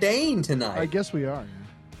 Bourdain tonight. I guess we are. Yeah.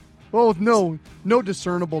 Well, with no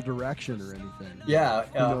discernible direction or anything. Yeah,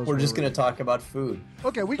 knows we're where just we're going to talk about food.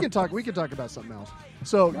 Okay, we can talk about something else.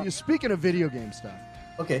 So, speaking of video game stuff,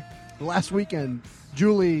 Okay. last weekend,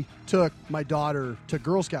 Julie took my daughter to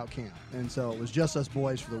Girl Scout camp, and so it was just us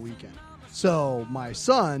boys for the weekend. So my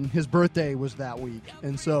son, his birthday was that week,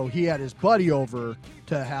 and so he had his buddy over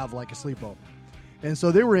to have like a sleepover. And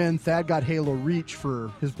so they were in. Thad got Halo Reach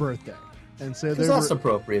for his birthday, and so they That's were.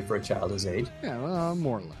 appropriate for a child his age. Yeah, well,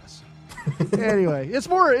 more or less. Anyway, it's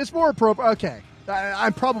more appropriate. Okay,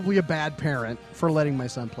 I'm probably a bad parent for letting my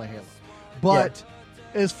son play Halo, but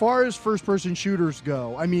as far as first-person shooters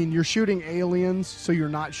go, I mean, you're shooting aliens, so you're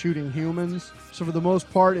not shooting humans. So for the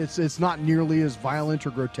most part, it's not nearly as violent or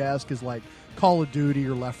grotesque as like Call of Duty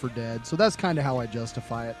or Left 4 Dead. So that's kind of how I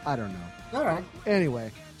justify it. I don't know. All right.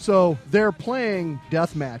 Anyway, so they're playing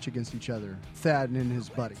deathmatch against each other, Thad and his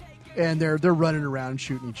buddy. And they're running around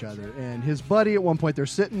shooting each other. And his buddy, at one point, they're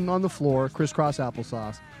sitting on the floor, crisscross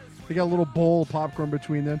applesauce. They got a little bowl of popcorn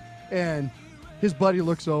between them. And his buddy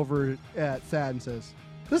looks over at Thad and says,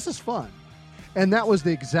 "This is fun." And that was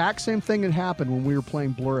the exact same thing that happened when we were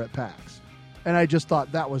playing Blur at PAX. And I just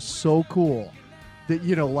thought that was so cool that,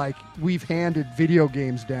 like we've handed video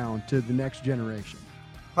games down to the next generation.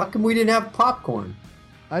 How come we didn't have popcorn?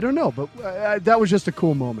 I don't know, but that was just a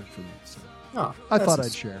cool moment for me. So Oh, I thought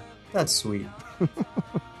I'd share. That's sweet.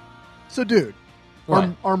 So, dude, What?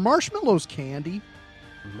 are marshmallows candy?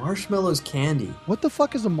 Marshmallows candy. What the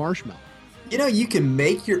fuck is a marshmallow? You can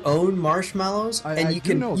make your own marshmallows, I and you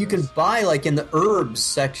do know can this. buy, like in the herbs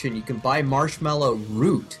section, you can buy marshmallow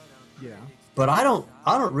root. Yeah. But I don't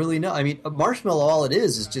really know. I mean, a marshmallow, all it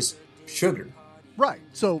is just sugar. Right.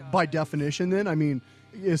 So, by definition, then, I mean,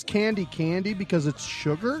 is candy because it's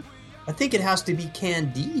sugar? I think it has to be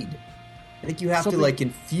candied. I think you have Something- to like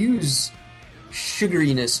infuse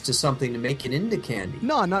sugariness to something to make it into candy.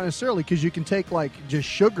 No, not necessarily, because you can take like just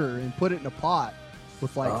sugar and put it in a pot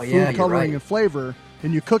with like Oh, food yeah, you're coloring right. and flavor,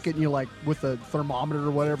 and you cook it and you like with a thermometer or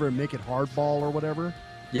whatever and make it hardball or whatever.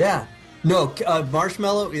 Yeah. No,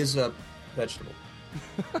 marshmallow is a vegetable.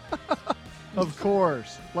 Of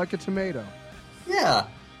course, like a tomato. Yeah.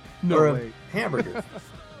 No, or a wait. hamburger.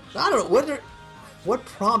 I don't know. What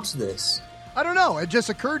prompts this? I don't know. It just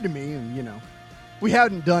occurred to me, and we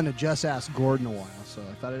hadn't done a Just Ask Gord in a while, so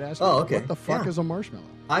I thought I'd ask you, Oh, okay. what the fuck Yeah. is a marshmallow?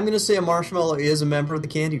 I'm going to say a marshmallow is a member of the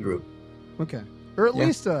candy group. Okay. Or at Yeah.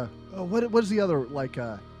 least, what is the other, like,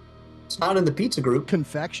 It's not in the pizza group.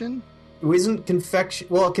 confection? Isn't confection...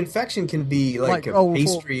 Well, confection can be like a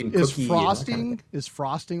pastry and is cookie. and that kind of frosting, thing. is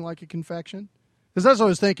frosting like a confection? Because that's what I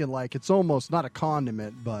was thinking, like, it's almost not a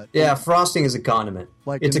condiment, but... Yeah, frosting is a condiment.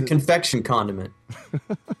 Like it's a in the- confection condiment.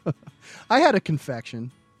 I had a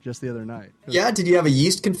confection just the other night. Yeah, did you have a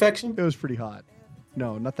yeast confection? It was pretty hot.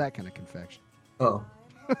 No, not that kind of confection. Oh.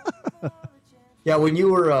 Yeah, when you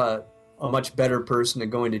were a much better person at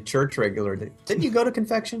going to church regularly, didn't you go to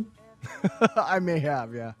confection? I may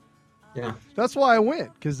have, yeah. Yeah. That's why I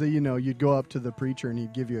went, because, you'd go up to the preacher and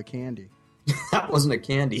he'd give you a candy. That wasn't a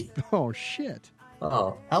candy. Oh, shit.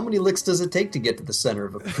 Oh, how many licks does it take to get to the center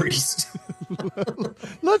of a priest?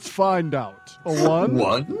 Let's find out. A 1,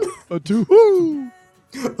 One, a 2, whoo!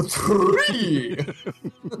 3.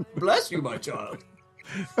 Bless you, my child.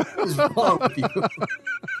 What is wrong with you?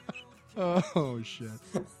 Oh, shit.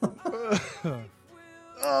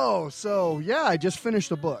 Oh, so, yeah, I just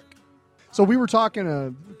finished a book. So we were talking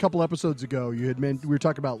a couple episodes ago, we were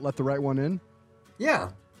talking about Let the Right One In.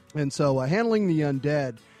 Yeah. And so Handling the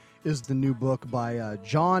Undead is the new book by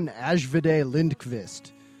John Ajvide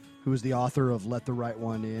Lindqvist, who is the author of Let the Right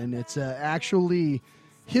One In. It's actually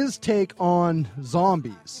his take on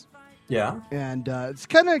zombies. Yeah. And it's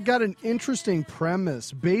kind of got an interesting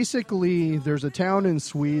premise. Basically, there's a town in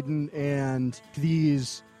Sweden, and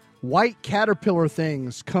these white caterpillar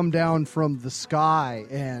things come down from the sky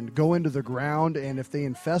and go into the ground, and if they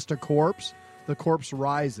infest a corpse, the corpse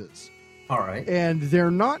rises. All right. And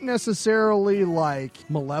they're not necessarily, like,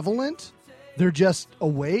 malevolent. They're just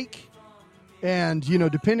awake. And, you know,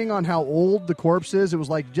 depending on how old the corpse is, it was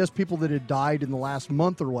like just people that had died in the last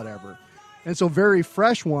month or whatever. And so very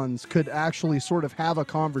fresh ones could actually sort of have a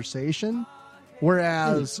conversation,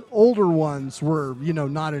 whereas older ones were, you know,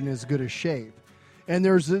 not in as good a shape. And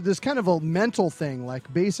there's this kind of a mental thing,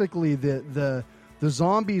 like basically the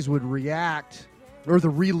zombies would react, or the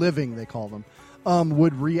reliving, they call them,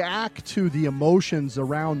 would react to the emotions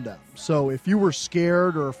around them. So if you were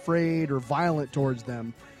scared or afraid or violent towards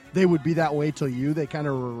them, they would be that way to you. They kind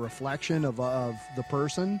of were a reflection of the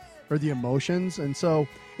person or the emotions. And so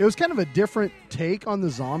it was kind of a different take on the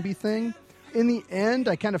zombie thing. In the end,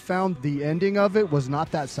 I kind of found the ending of it was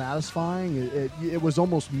not that satisfying. It was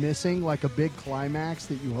almost missing like a big climax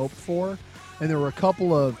that you hoped for. And there were a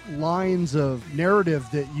couple of lines of narrative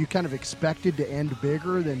that you kind of expected to end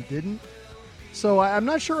bigger than didn't. So I'm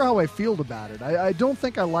not sure how I feel about it. I don't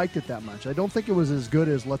think I liked it that much. I don't think it was as good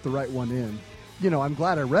as Let the Right One In. You know, I'm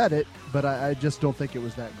glad I read it, but I just don't think it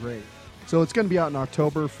was that great. So it's going to be out in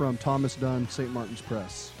October from Thomas Dunn, St. Martin's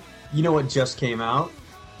Press. You know what just came out?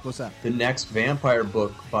 What's that? The next vampire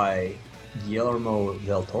book by Guillermo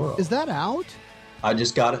del Toro. Is that out? I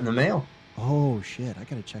just got it in the mail. Oh, shit. I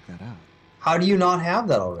got to check that out. How do you not have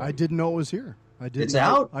that already? I didn't know it was here. It's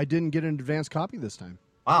out? I didn't get an advance copy this time.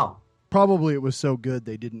 Wow. Probably it was so good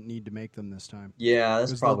they didn't need to make them this time. Yeah,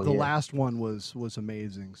 that's probably the it. last one was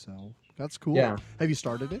amazing, so that's cool. Yeah. Have you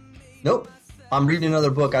started it? Nope. I'm reading another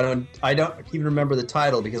book. I don't even remember the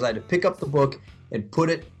title because I had to pick up the book and put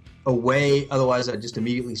it away. Otherwise, I'd just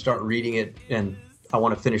immediately start reading it, and I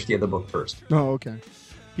want to finish the other book first. Oh, okay.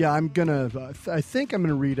 Yeah, I think I'm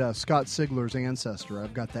gonna read Scott Sigler's Ancestor.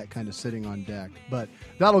 I've got that kind of sitting on deck, but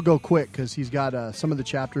that'll go quick because he's got some of the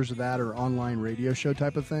chapters of that are online radio show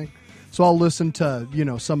type of thing. So I'll listen to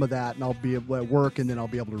some of that, and I'll be at work, and then I'll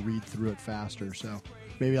be able to read through it faster. So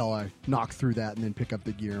maybe I'll knock through that and then pick up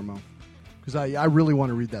the Guillermo because I really want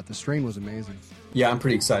to read that. The Strain was amazing. Yeah, I'm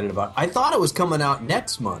pretty excited about it. I thought it was coming out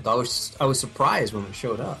next month. I was surprised when it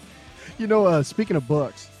showed up. Speaking of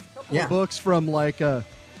books, Yeah. books from like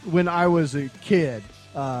when I was a kid.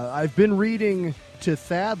 I've been reading to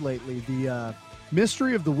Thad lately the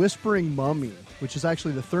Mystery of the Whispering Mummy, which is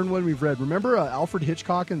actually the third one we've read. Remember Alfred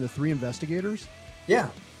Hitchcock and the Three Investigators? Yeah.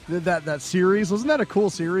 That series, wasn't that a cool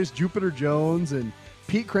series? Jupiter Jones and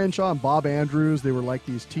Pete Crenshaw and Bob Andrews, they were like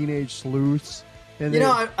these teenage sleuths. And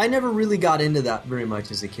I never really got into that very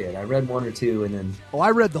much as a kid. I read one or two and then... I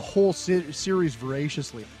read the whole series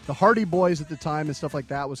voraciously. The Hardy Boys at the time and stuff like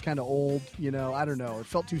that was kind of old. I don't know. It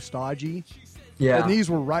felt too stodgy. Yeah. And these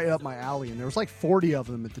were right up my alley. And there was like 40 of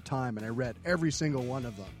them at the time, and I read every single one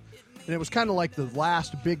of them. And it was kind of like the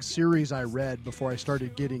last big series I read before I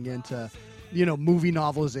started getting into, movie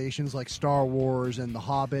novelizations like Star Wars and The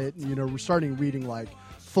Hobbit. And, starting reading like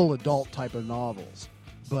full adult type of novels.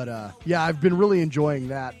 But, yeah, I've been really enjoying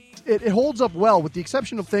that. It holds up well, with the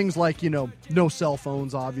exception of things like, no cell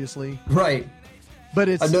phones, obviously. Right. But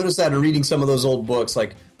it's... I've noticed that in reading some of those old books,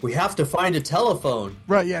 like, we have to find a telephone.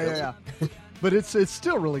 Right, yeah. But it's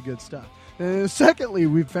still really good stuff. And secondly,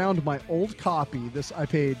 we found my old copy. I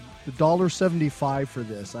paid $1.75 for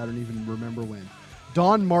this. I don't even remember when.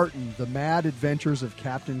 Don Martin, The Mad Adventures of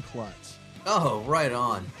Captain Klutz. Oh, right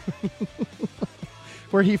on.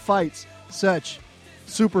 Where he fights such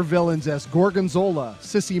supervillains as Gorgonzola,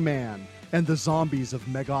 Sissy Man, and the zombies of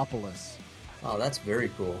Megapolis. Oh, that's very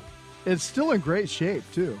cool. It's still in great shape,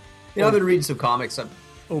 too. I've been reading some comics. I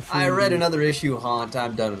read Freebie. another issue, Haunt.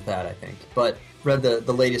 I'm done with that, I think. But read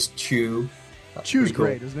the latest Chew. Chew's Pretty cool.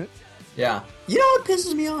 great, isn't it? Yeah. You know what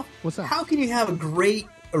pisses me off? What's that? How can you have a great,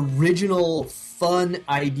 original, fun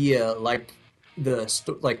idea like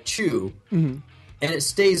Chew, Mm-hmm. and it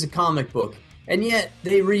stays a comic book, And yet,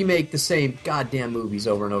 they remake the same goddamn movies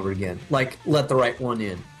over and over again. Like, Let the Right One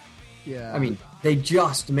In. Yeah. I mean, they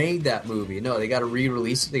just made that movie. No, they got to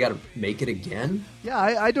re-release it. They got to make it again. Yeah,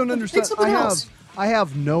 I don't understand. something else. I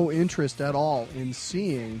have no interest at all in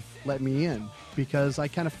seeing Let Me In because I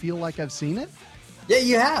kind of feel like I've seen it. Yeah,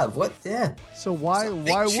 you have. What? Yeah. So why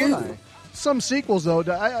Big would chew. I? Some sequels, though.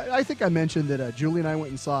 I think I mentioned that Julie and I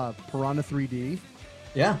went and saw Piranha 3D.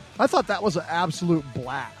 Yeah. I thought that was an absolute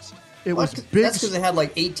blast. It was big. That's because it had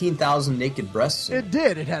like 18,000 naked breasts. In It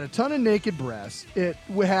did. It had a ton of naked breasts. It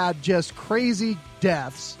had just crazy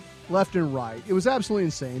deaths left and right. It was absolutely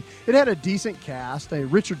insane. It had a decent cast.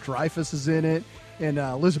 Richard Dreyfuss is in it, and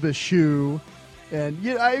Elizabeth Shue, and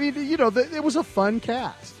it was a fun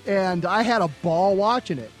cast. And I had a ball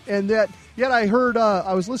watching it. And yet I heard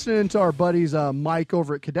I was listening to our buddies Mike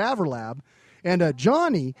over at Cadaver Lab, and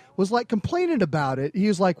Johnny was like complaining about it. He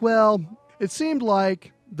was like, "Well, it seemed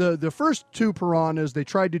like." The first two Piranhas, they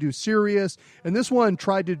tried to do serious, and this one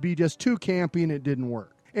tried to be just too campy, and it didn't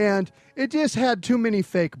work. And it just had too many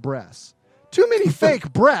fake breasts. Too many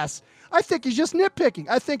fake breasts? I think he's just nitpicking.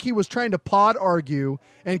 I think he was trying to pod argue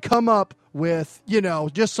and come up with,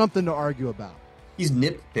 just something to argue about. He's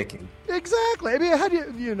nitpicking. Exactly. I mean, how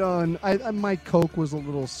do and my Coke was a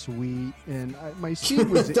little sweet, and my seat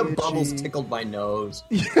was The itchy. bubbles tickled my nose.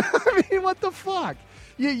 I mean, what the fuck?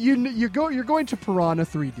 You're going to Piranha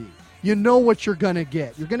 3D. You know what you're gonna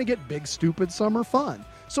get. You're gonna get big, stupid summer fun.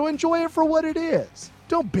 So enjoy it for what it is.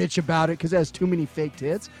 Don't bitch about it because it has too many fake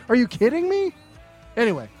tits. Are you kidding me?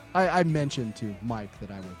 Anyway, I mentioned to Mike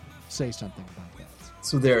that I would say something about that.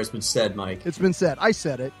 So there, it's been said, Mike. It's been said. I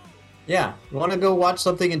said it. Yeah. Want to go watch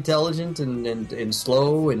something intelligent and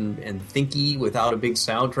slow and thinky without a big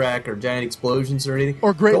soundtrack or giant explosions or anything?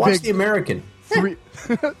 Or great go watch big- The American.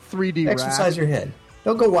 3D Exercise rack. your head.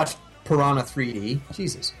 Don't go watch Piranha 3D.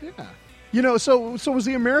 Jesus. Yeah. So was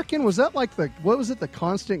The American, was that like the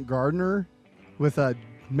Constant Gardener with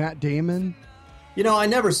Matt Damon? I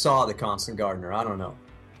never saw The Constant Gardener. I don't know.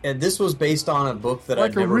 And this was based on a book that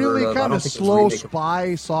Like I'd a never really heard of. I kind don't of think it was a slow remake of-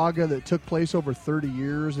 spy saga that took place over 30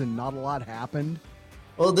 years and not a lot happened.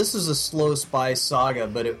 Well, this is a slow spy saga,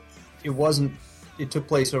 but it wasn't. It took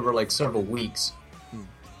place over like several weeks,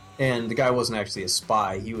 and the guy wasn't actually a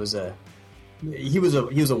spy. He was a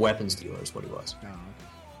weapons dealer, is what he was.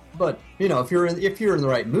 But if you're in the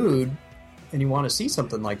right mood and you want to see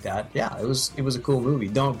something like that, yeah, it was a cool movie.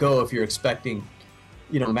 Don't go if you're expecting,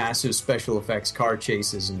 massive special effects car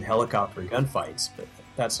chases and helicopter gunfights, but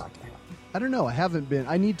that's not going to happen. I don't know. I haven't been.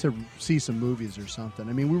 I need to see some movies or something.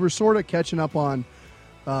 I mean, we were sort of catching up on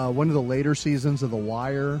one of the later seasons of The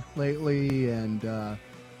Wire lately, and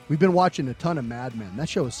we've been watching a ton of Mad Men. That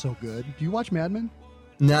show is so good. Do you watch Mad Men?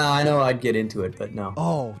 No, I know I'd get into it, but no.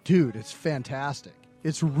 Oh, dude, it's fantastic.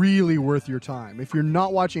 It's really worth your time. If you're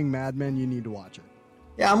not watching Mad Men, you need to watch it.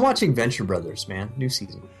 Yeah, I'm watching Venture Brothers, man. New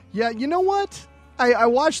season. Yeah, you know what? I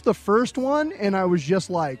watched the first one, and I was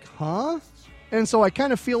just like, huh? And so I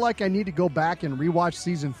kind of feel like I need to go back and rewatch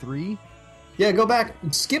season 3. Yeah, go back,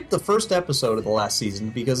 skip the first episode of the last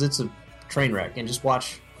season because it's a train wreck, and just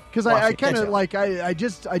watch. Because I kind of like, I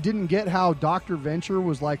didn't get how Dr. Venture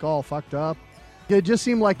was like all fucked up. It just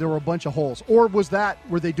seemed like there were a bunch of holes. Or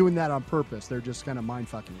were they doing that on purpose? They're just kind of mind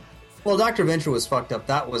fucking you. Well, Dr. Venture was fucked up.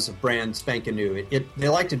 That was a brand spanking new. They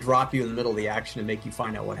like to drop you in the middle of the action and make you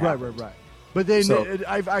find out what happened. Right. But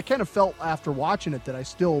I kind of felt after watching it that I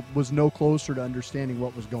still was no closer to understanding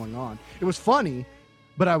what was going on. It was funny,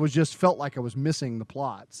 but I felt like I was missing the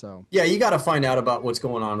plot. So Yeah, you got to find out about what's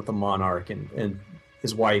going on with the Monarch and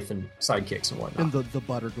his wife and sidekicks and whatnot. and the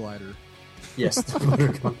butter glider. Yes, the butter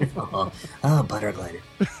glider. Oh, butter glider.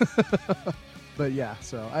 But yeah,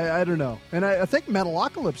 so I don't know. And I think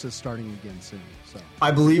Metalocalypse is starting again soon. So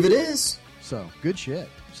I believe it is. good shit.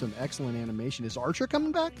 Some excellent animation. Is Archer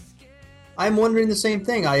coming back? I'm wondering the same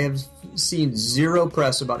thing. I have seen zero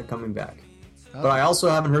press about it coming back. But I also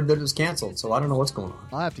haven't heard that it was canceled, so I don't know what's going on.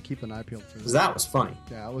 I'll have to keep an eye peeled for Because that. that was funny.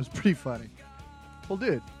 Yeah, it was pretty funny. Well,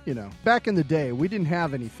 dude, back in the day, we didn't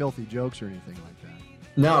have any filthy jokes or anything like that.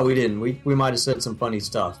 No, we didn't. We might have said some funny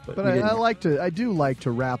stuff, but But we didn't. I do like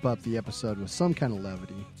to wrap up the episode with some kind of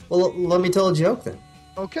levity. Well, let me tell a joke then.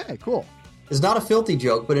 Okay, cool. It's not a filthy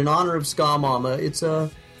joke, but in honor of Ska Mama, it's a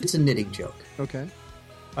knitting joke. Okay.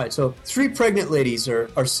 All right, so 3 pregnant ladies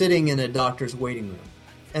are sitting in a doctor's waiting room,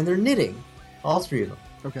 and they're knitting, all 3 of them.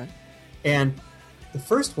 Okay. And the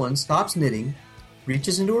first one stops knitting,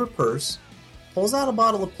 reaches into her purse, pulls out a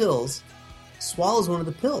bottle of pills, swallows one of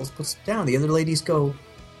the pills, puts it down. The other ladies go,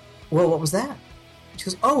 well, what was that? She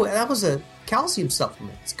goes, oh, that was a calcium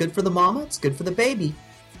supplement. It's good for the mama, it's good for the baby.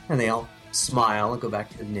 And they all smile and go back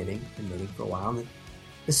to the knitting for a while. And then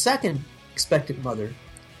the second expectant mother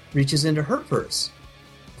reaches into her purse,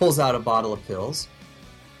 pulls out a bottle of pills,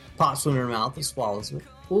 pops one in her mouth and swallows it.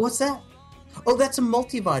 Well, what's that? Oh, that's a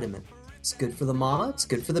multivitamin. It's good for the mama. It's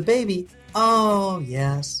good for the baby. Oh,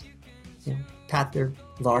 yes. You know, pat their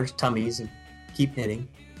large tummies and keep knitting.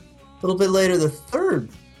 A little bit later, the third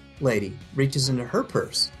lady reaches into her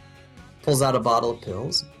purse, pulls out a bottle of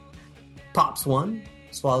pills, pops one,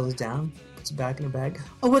 swallows it down, puts it back in her bag.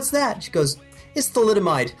 Oh, what's that? She goes, it's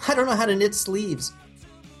thalidomide. I don't know how to knit sleeves.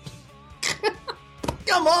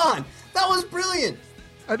 Come on! That was brilliant!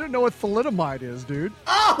 I don't know what thalidomide is, dude.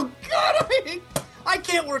 Oh, God! I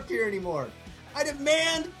can't work here anymore. I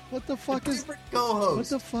demand What the fuck is different co-host. What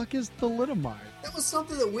the fuck is thalidomide? That was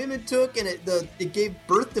something that women took, and it gave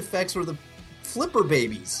birth defects or the flipper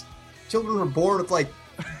babies. Children were born with, like,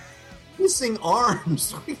 missing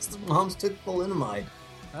arms. The moms took thalidomide.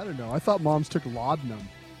 I don't know. I thought moms took laudanum,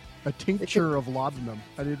 a tincture of laudanum.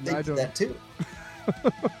 I They don't. did that, too.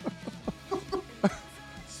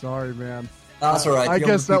 Sorry, man. That's all right. I The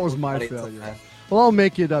guess older that was people my got it so failure. fast. Well, I'll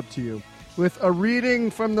make it up to you with a reading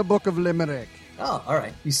from the Book of Limerick. Oh, all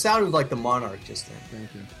right. You sounded like the monarch just then.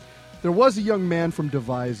 Thank you. There was a young man from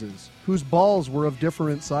Devizes whose balls were of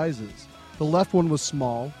different sizes. The left one was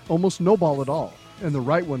small, almost no ball at all, and the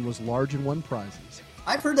right one was large and won prizes.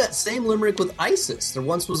 I've heard that same limerick with Isis. There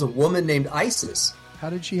once was a woman named Isis. How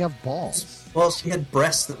did she have balls? Well, she had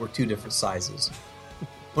breasts that were two different sizes.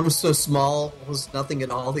 One was so small, was nothing at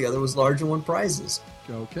all. The other was large and won prizes.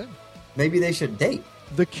 Okay. Maybe they should date.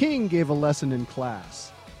 The king gave a lesson in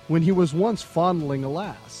class when he was once fondling a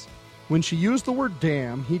lass. When she used the word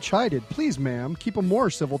damn, he chided, please, ma'am, keep a more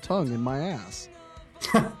civil tongue in my ass.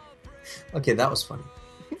 Okay, that was funny.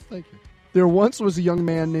 Thank you. There once was a young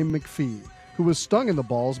man named McPhee who was stung in the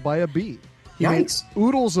balls by a bee. He Yikes. made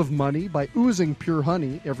oodles of money by oozing pure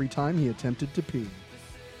honey every time he attempted to pee.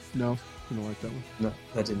 No, you don't like that one? No,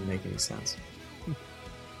 that didn't make any sense.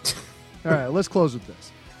 All right, let's close with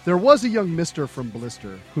this. There was a young mister from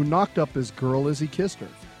Blister who knocked up his girl as he kissed her,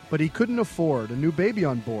 but he couldn't afford a new baby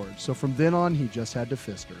on board, so from then on he just had to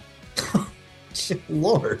fist her.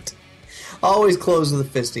 Lord. I always close with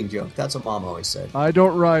a fisting joke. That's what Mom always said. I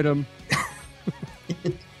don't ride him.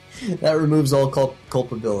 That removes all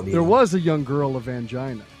culpability. There was a young girl of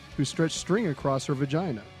Angina who stretched string across her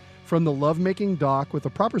vagina. From the lovemaking dock with a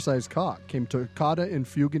proper-sized cock came toccata in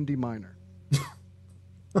fugue in D minor.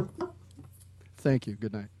 Thank you.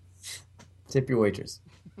 Good night. Tip your waitress.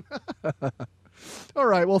 All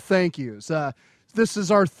right. Well, thank yous. This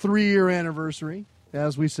is our 3-year anniversary,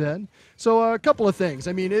 as we said. So a couple of things.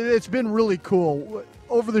 I mean, it's been really cool.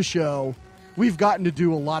 Over the show, we've gotten to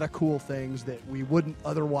do a lot of cool things that we wouldn't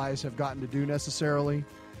otherwise have gotten to do necessarily.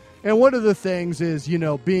 And one of the things is, you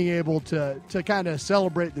know, being able to kind of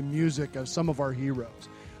celebrate the music of some of our heroes.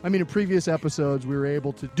 I mean, in previous episodes, we were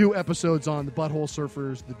able to do episodes on the Butthole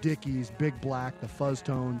Surfers, the Dickies, Big Black, the Fuzz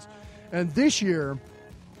Tones. And this year,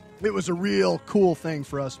 it was a real cool thing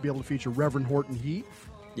for us to be able to feature Reverend Horton Heat,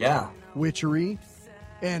 Yeah. Witchery,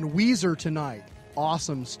 and Weezer tonight.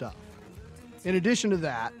 Awesome stuff. In addition to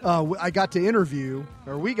that, we got to interview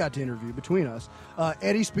between us,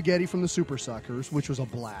 Eddie Spaghetti from the Super Suckers, which was a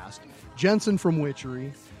blast. Jensen from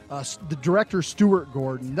Witchery, the director Stuart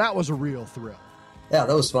Gordon. That was a real thrill. Yeah,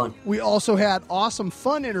 that was fun. We also had awesome,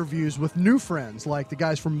 fun interviews with new friends, like the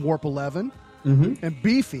guys from Warp 11 and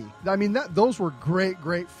Beefy. I mean, those were great,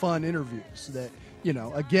 great fun interviews that, you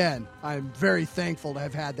know, again, I'm very thankful to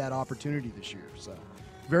have had that opportunity this year. So,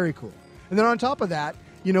 very cool. And then on top of that,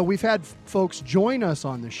 you know, we've had folks join us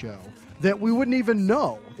on the show that we wouldn't even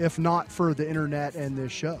know if not for the internet and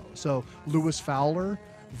this show. So, Lewis Fowler,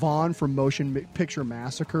 Vaughn from Motion Picture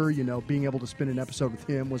Massacre, you know, being able to spend an episode with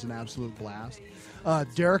him was an absolute blast.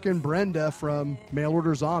 Derek and Brenda from Mail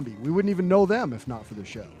Order Zombie. We wouldn't even know them if not for the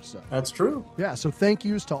show. So That's true. yeah, so thank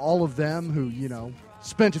yous to all of them who, you know,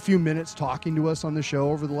 spent a few minutes talking to us on the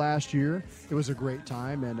show over the last year. It was a great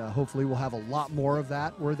time, and hopefully we'll have a lot more of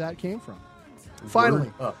that where that came from.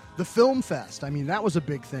 Finally, Word up. the Film Fest. I mean, that was a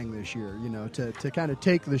big thing this year, you know, to kind of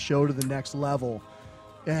take the show to the next level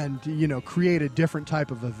and, you know, create a different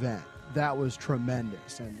type of event. That was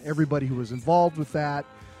tremendous. And everybody who was involved with that,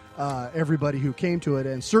 everybody who came to it,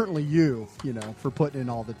 and certainly you know, for putting in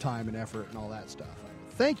all the time and effort and all that stuff.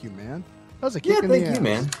 Thank you, man. That was a kick Yeah, in the thank ass. you,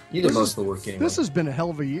 man. You did This most is- of the work anyway. This has been a hell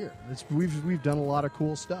of a year. We've done a lot of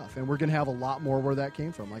cool stuff, and we're going to have a lot more where that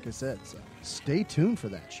came from, like I said. So stay tuned for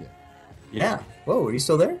that shit. Yeah. Whoa, are you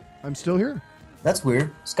still there? I'm still here. That's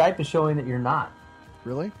weird. Skype is showing that you're not.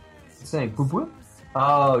 Really? It's saying boop boop.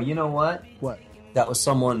 Oh, you know what? What? That was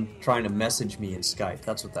someone trying to message me in Skype.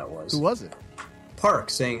 That's what that was. Who was it? Park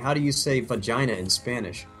saying, how do you say vagina in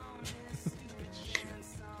Spanish?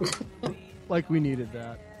 Like we needed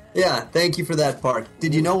that. Yeah, thank you for that, Park.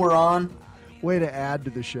 Did you know we're on? Way to add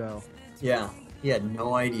to the show. Yeah, he had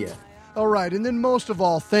no idea. All right, and then most of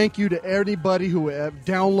all, thank you to anybody who have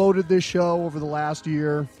downloaded this show over the last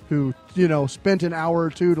year, who, spent an hour or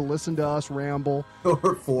two to listen to us ramble.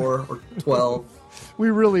 Or 4 or 12.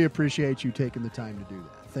 We really appreciate you taking the time to do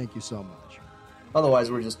that. Thank you so much.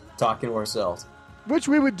 Otherwise, we're just talking to ourselves. Which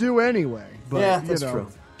we would do anyway. But, Yeah, that's true.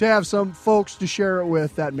 To have some folks to share it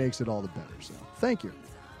with, that makes it all the better. So, thank you.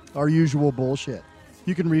 Our usual bullshit.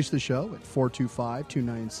 You can reach the show at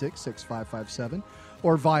 425-296-6557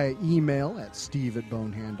 or via email at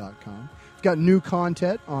steve@bonehand.com. We've got new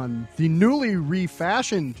content on the newly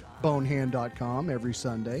refashioned bonehand.com every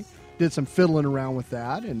Sunday. Did some fiddling around with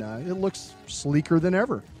that, and it looks sleeker than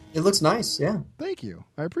ever. It looks nice, yeah. Thank you.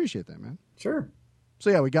 I appreciate that, man. Sure. So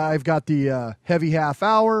yeah, I've got the heavy half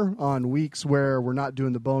hour on weeks where we're not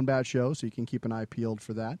doing the BoneBat Show, so you can keep an eye peeled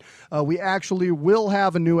for that. We actually will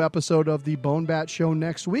have a new episode of the BoneBat Show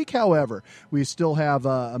next week, however. We still have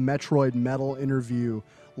a Metroid Metal interview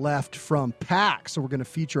left from PAX, so we're going to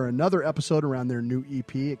feature another episode around their new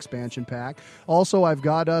EP expansion pack. Also, I've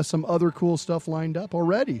got some other cool stuff lined up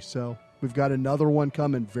already, so we've got another one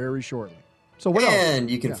coming very shortly. So what else? And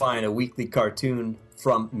you can find a weekly cartoon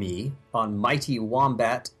from me on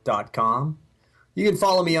mightywombat.com. You can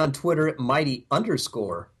follow me on Twitter at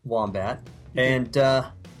mighty_wombat. And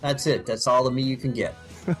that's it. That's all of me you can get.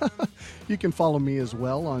 You can follow me as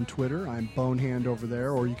well on Twitter. I'm Bonehand over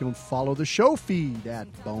there. Or you can follow the show feed at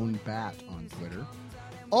BoneBat on Twitter.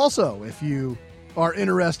 Also, if you are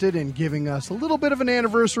interested in giving us a little bit of an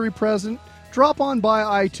anniversary present, drop on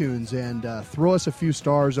by iTunes and throw us a few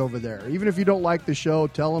stars over there. Even if you don't like the show,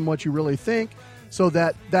 tell them what you really think, so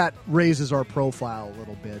that raises our profile a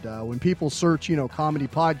little bit. When people search, comedy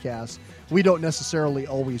podcasts, we don't necessarily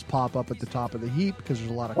always pop up at the top of the heap because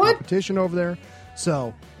there's a lot of competition over there.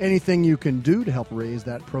 So anything you can do to help raise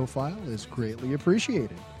that profile is greatly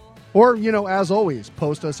appreciated. Or, as always,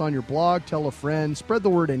 post us on your blog, tell a friend, spread the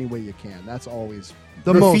word any way you can. That's always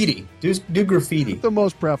the graffiti. Do graffiti. The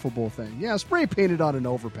most preferable thing. Yeah, spray paint it on an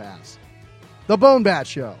overpass. The BoneBat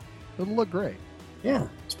Show. It'll look great. Yeah,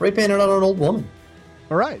 spray paint it on an old woman.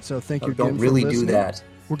 All right, so thank you again Don't really for listening. do that.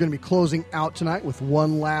 We're going to be closing out tonight with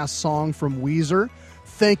one last song from Weezer.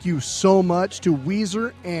 Thank you so much to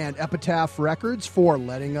Weezer and Epitaph Records for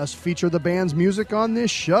letting us feature the band's music on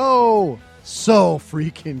this show. So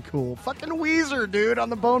freaking cool. Fucking Weezer, dude, on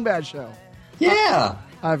the BoneBat Show. Yeah.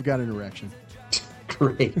 I've got an erection.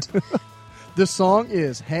 Great. This song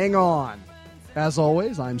is Hang On. As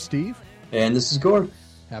always, I'm Steve. And this is Gord.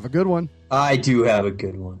 Have a good one. I do have a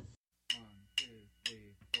good one.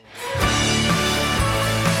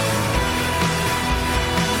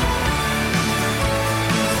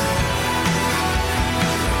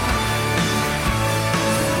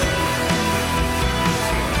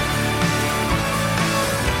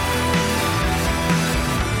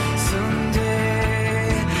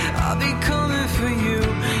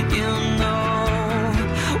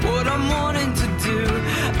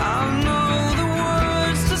 I know the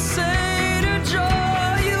words to say to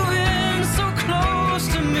draw you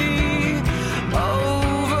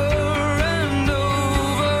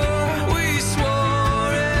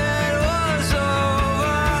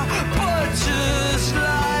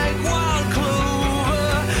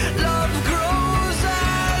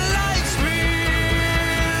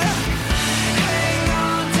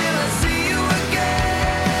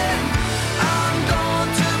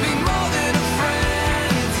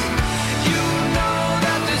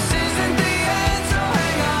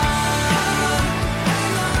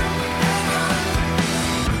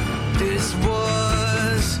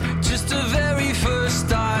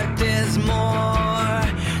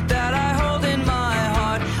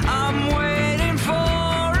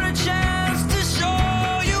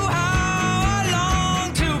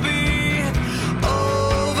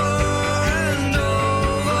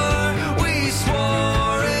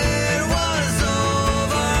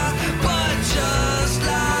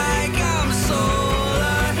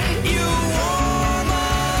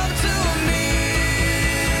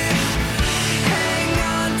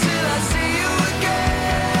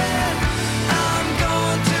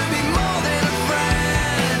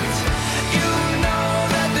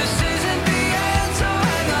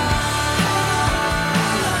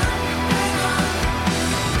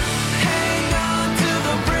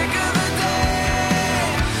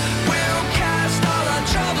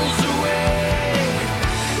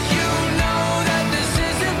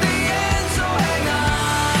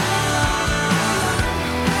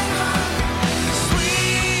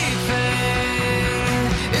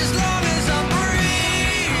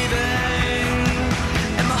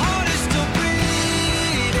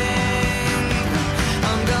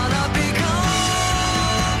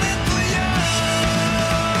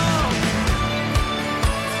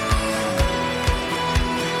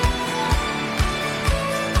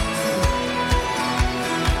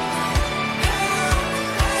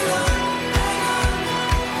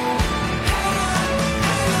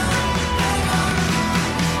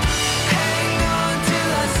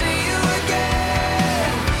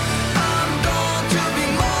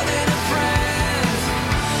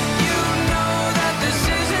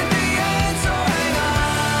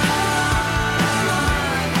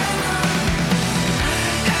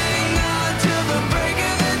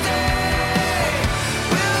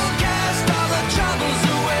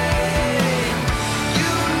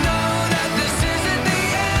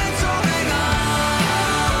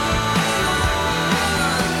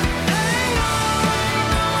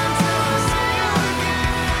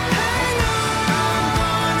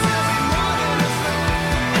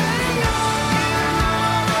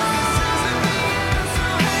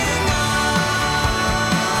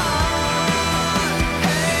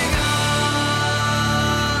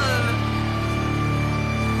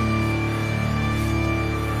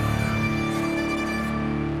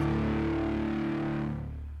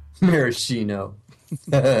Maraschino.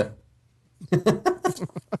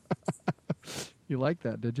 You like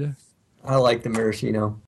that, did you? I like the maraschino.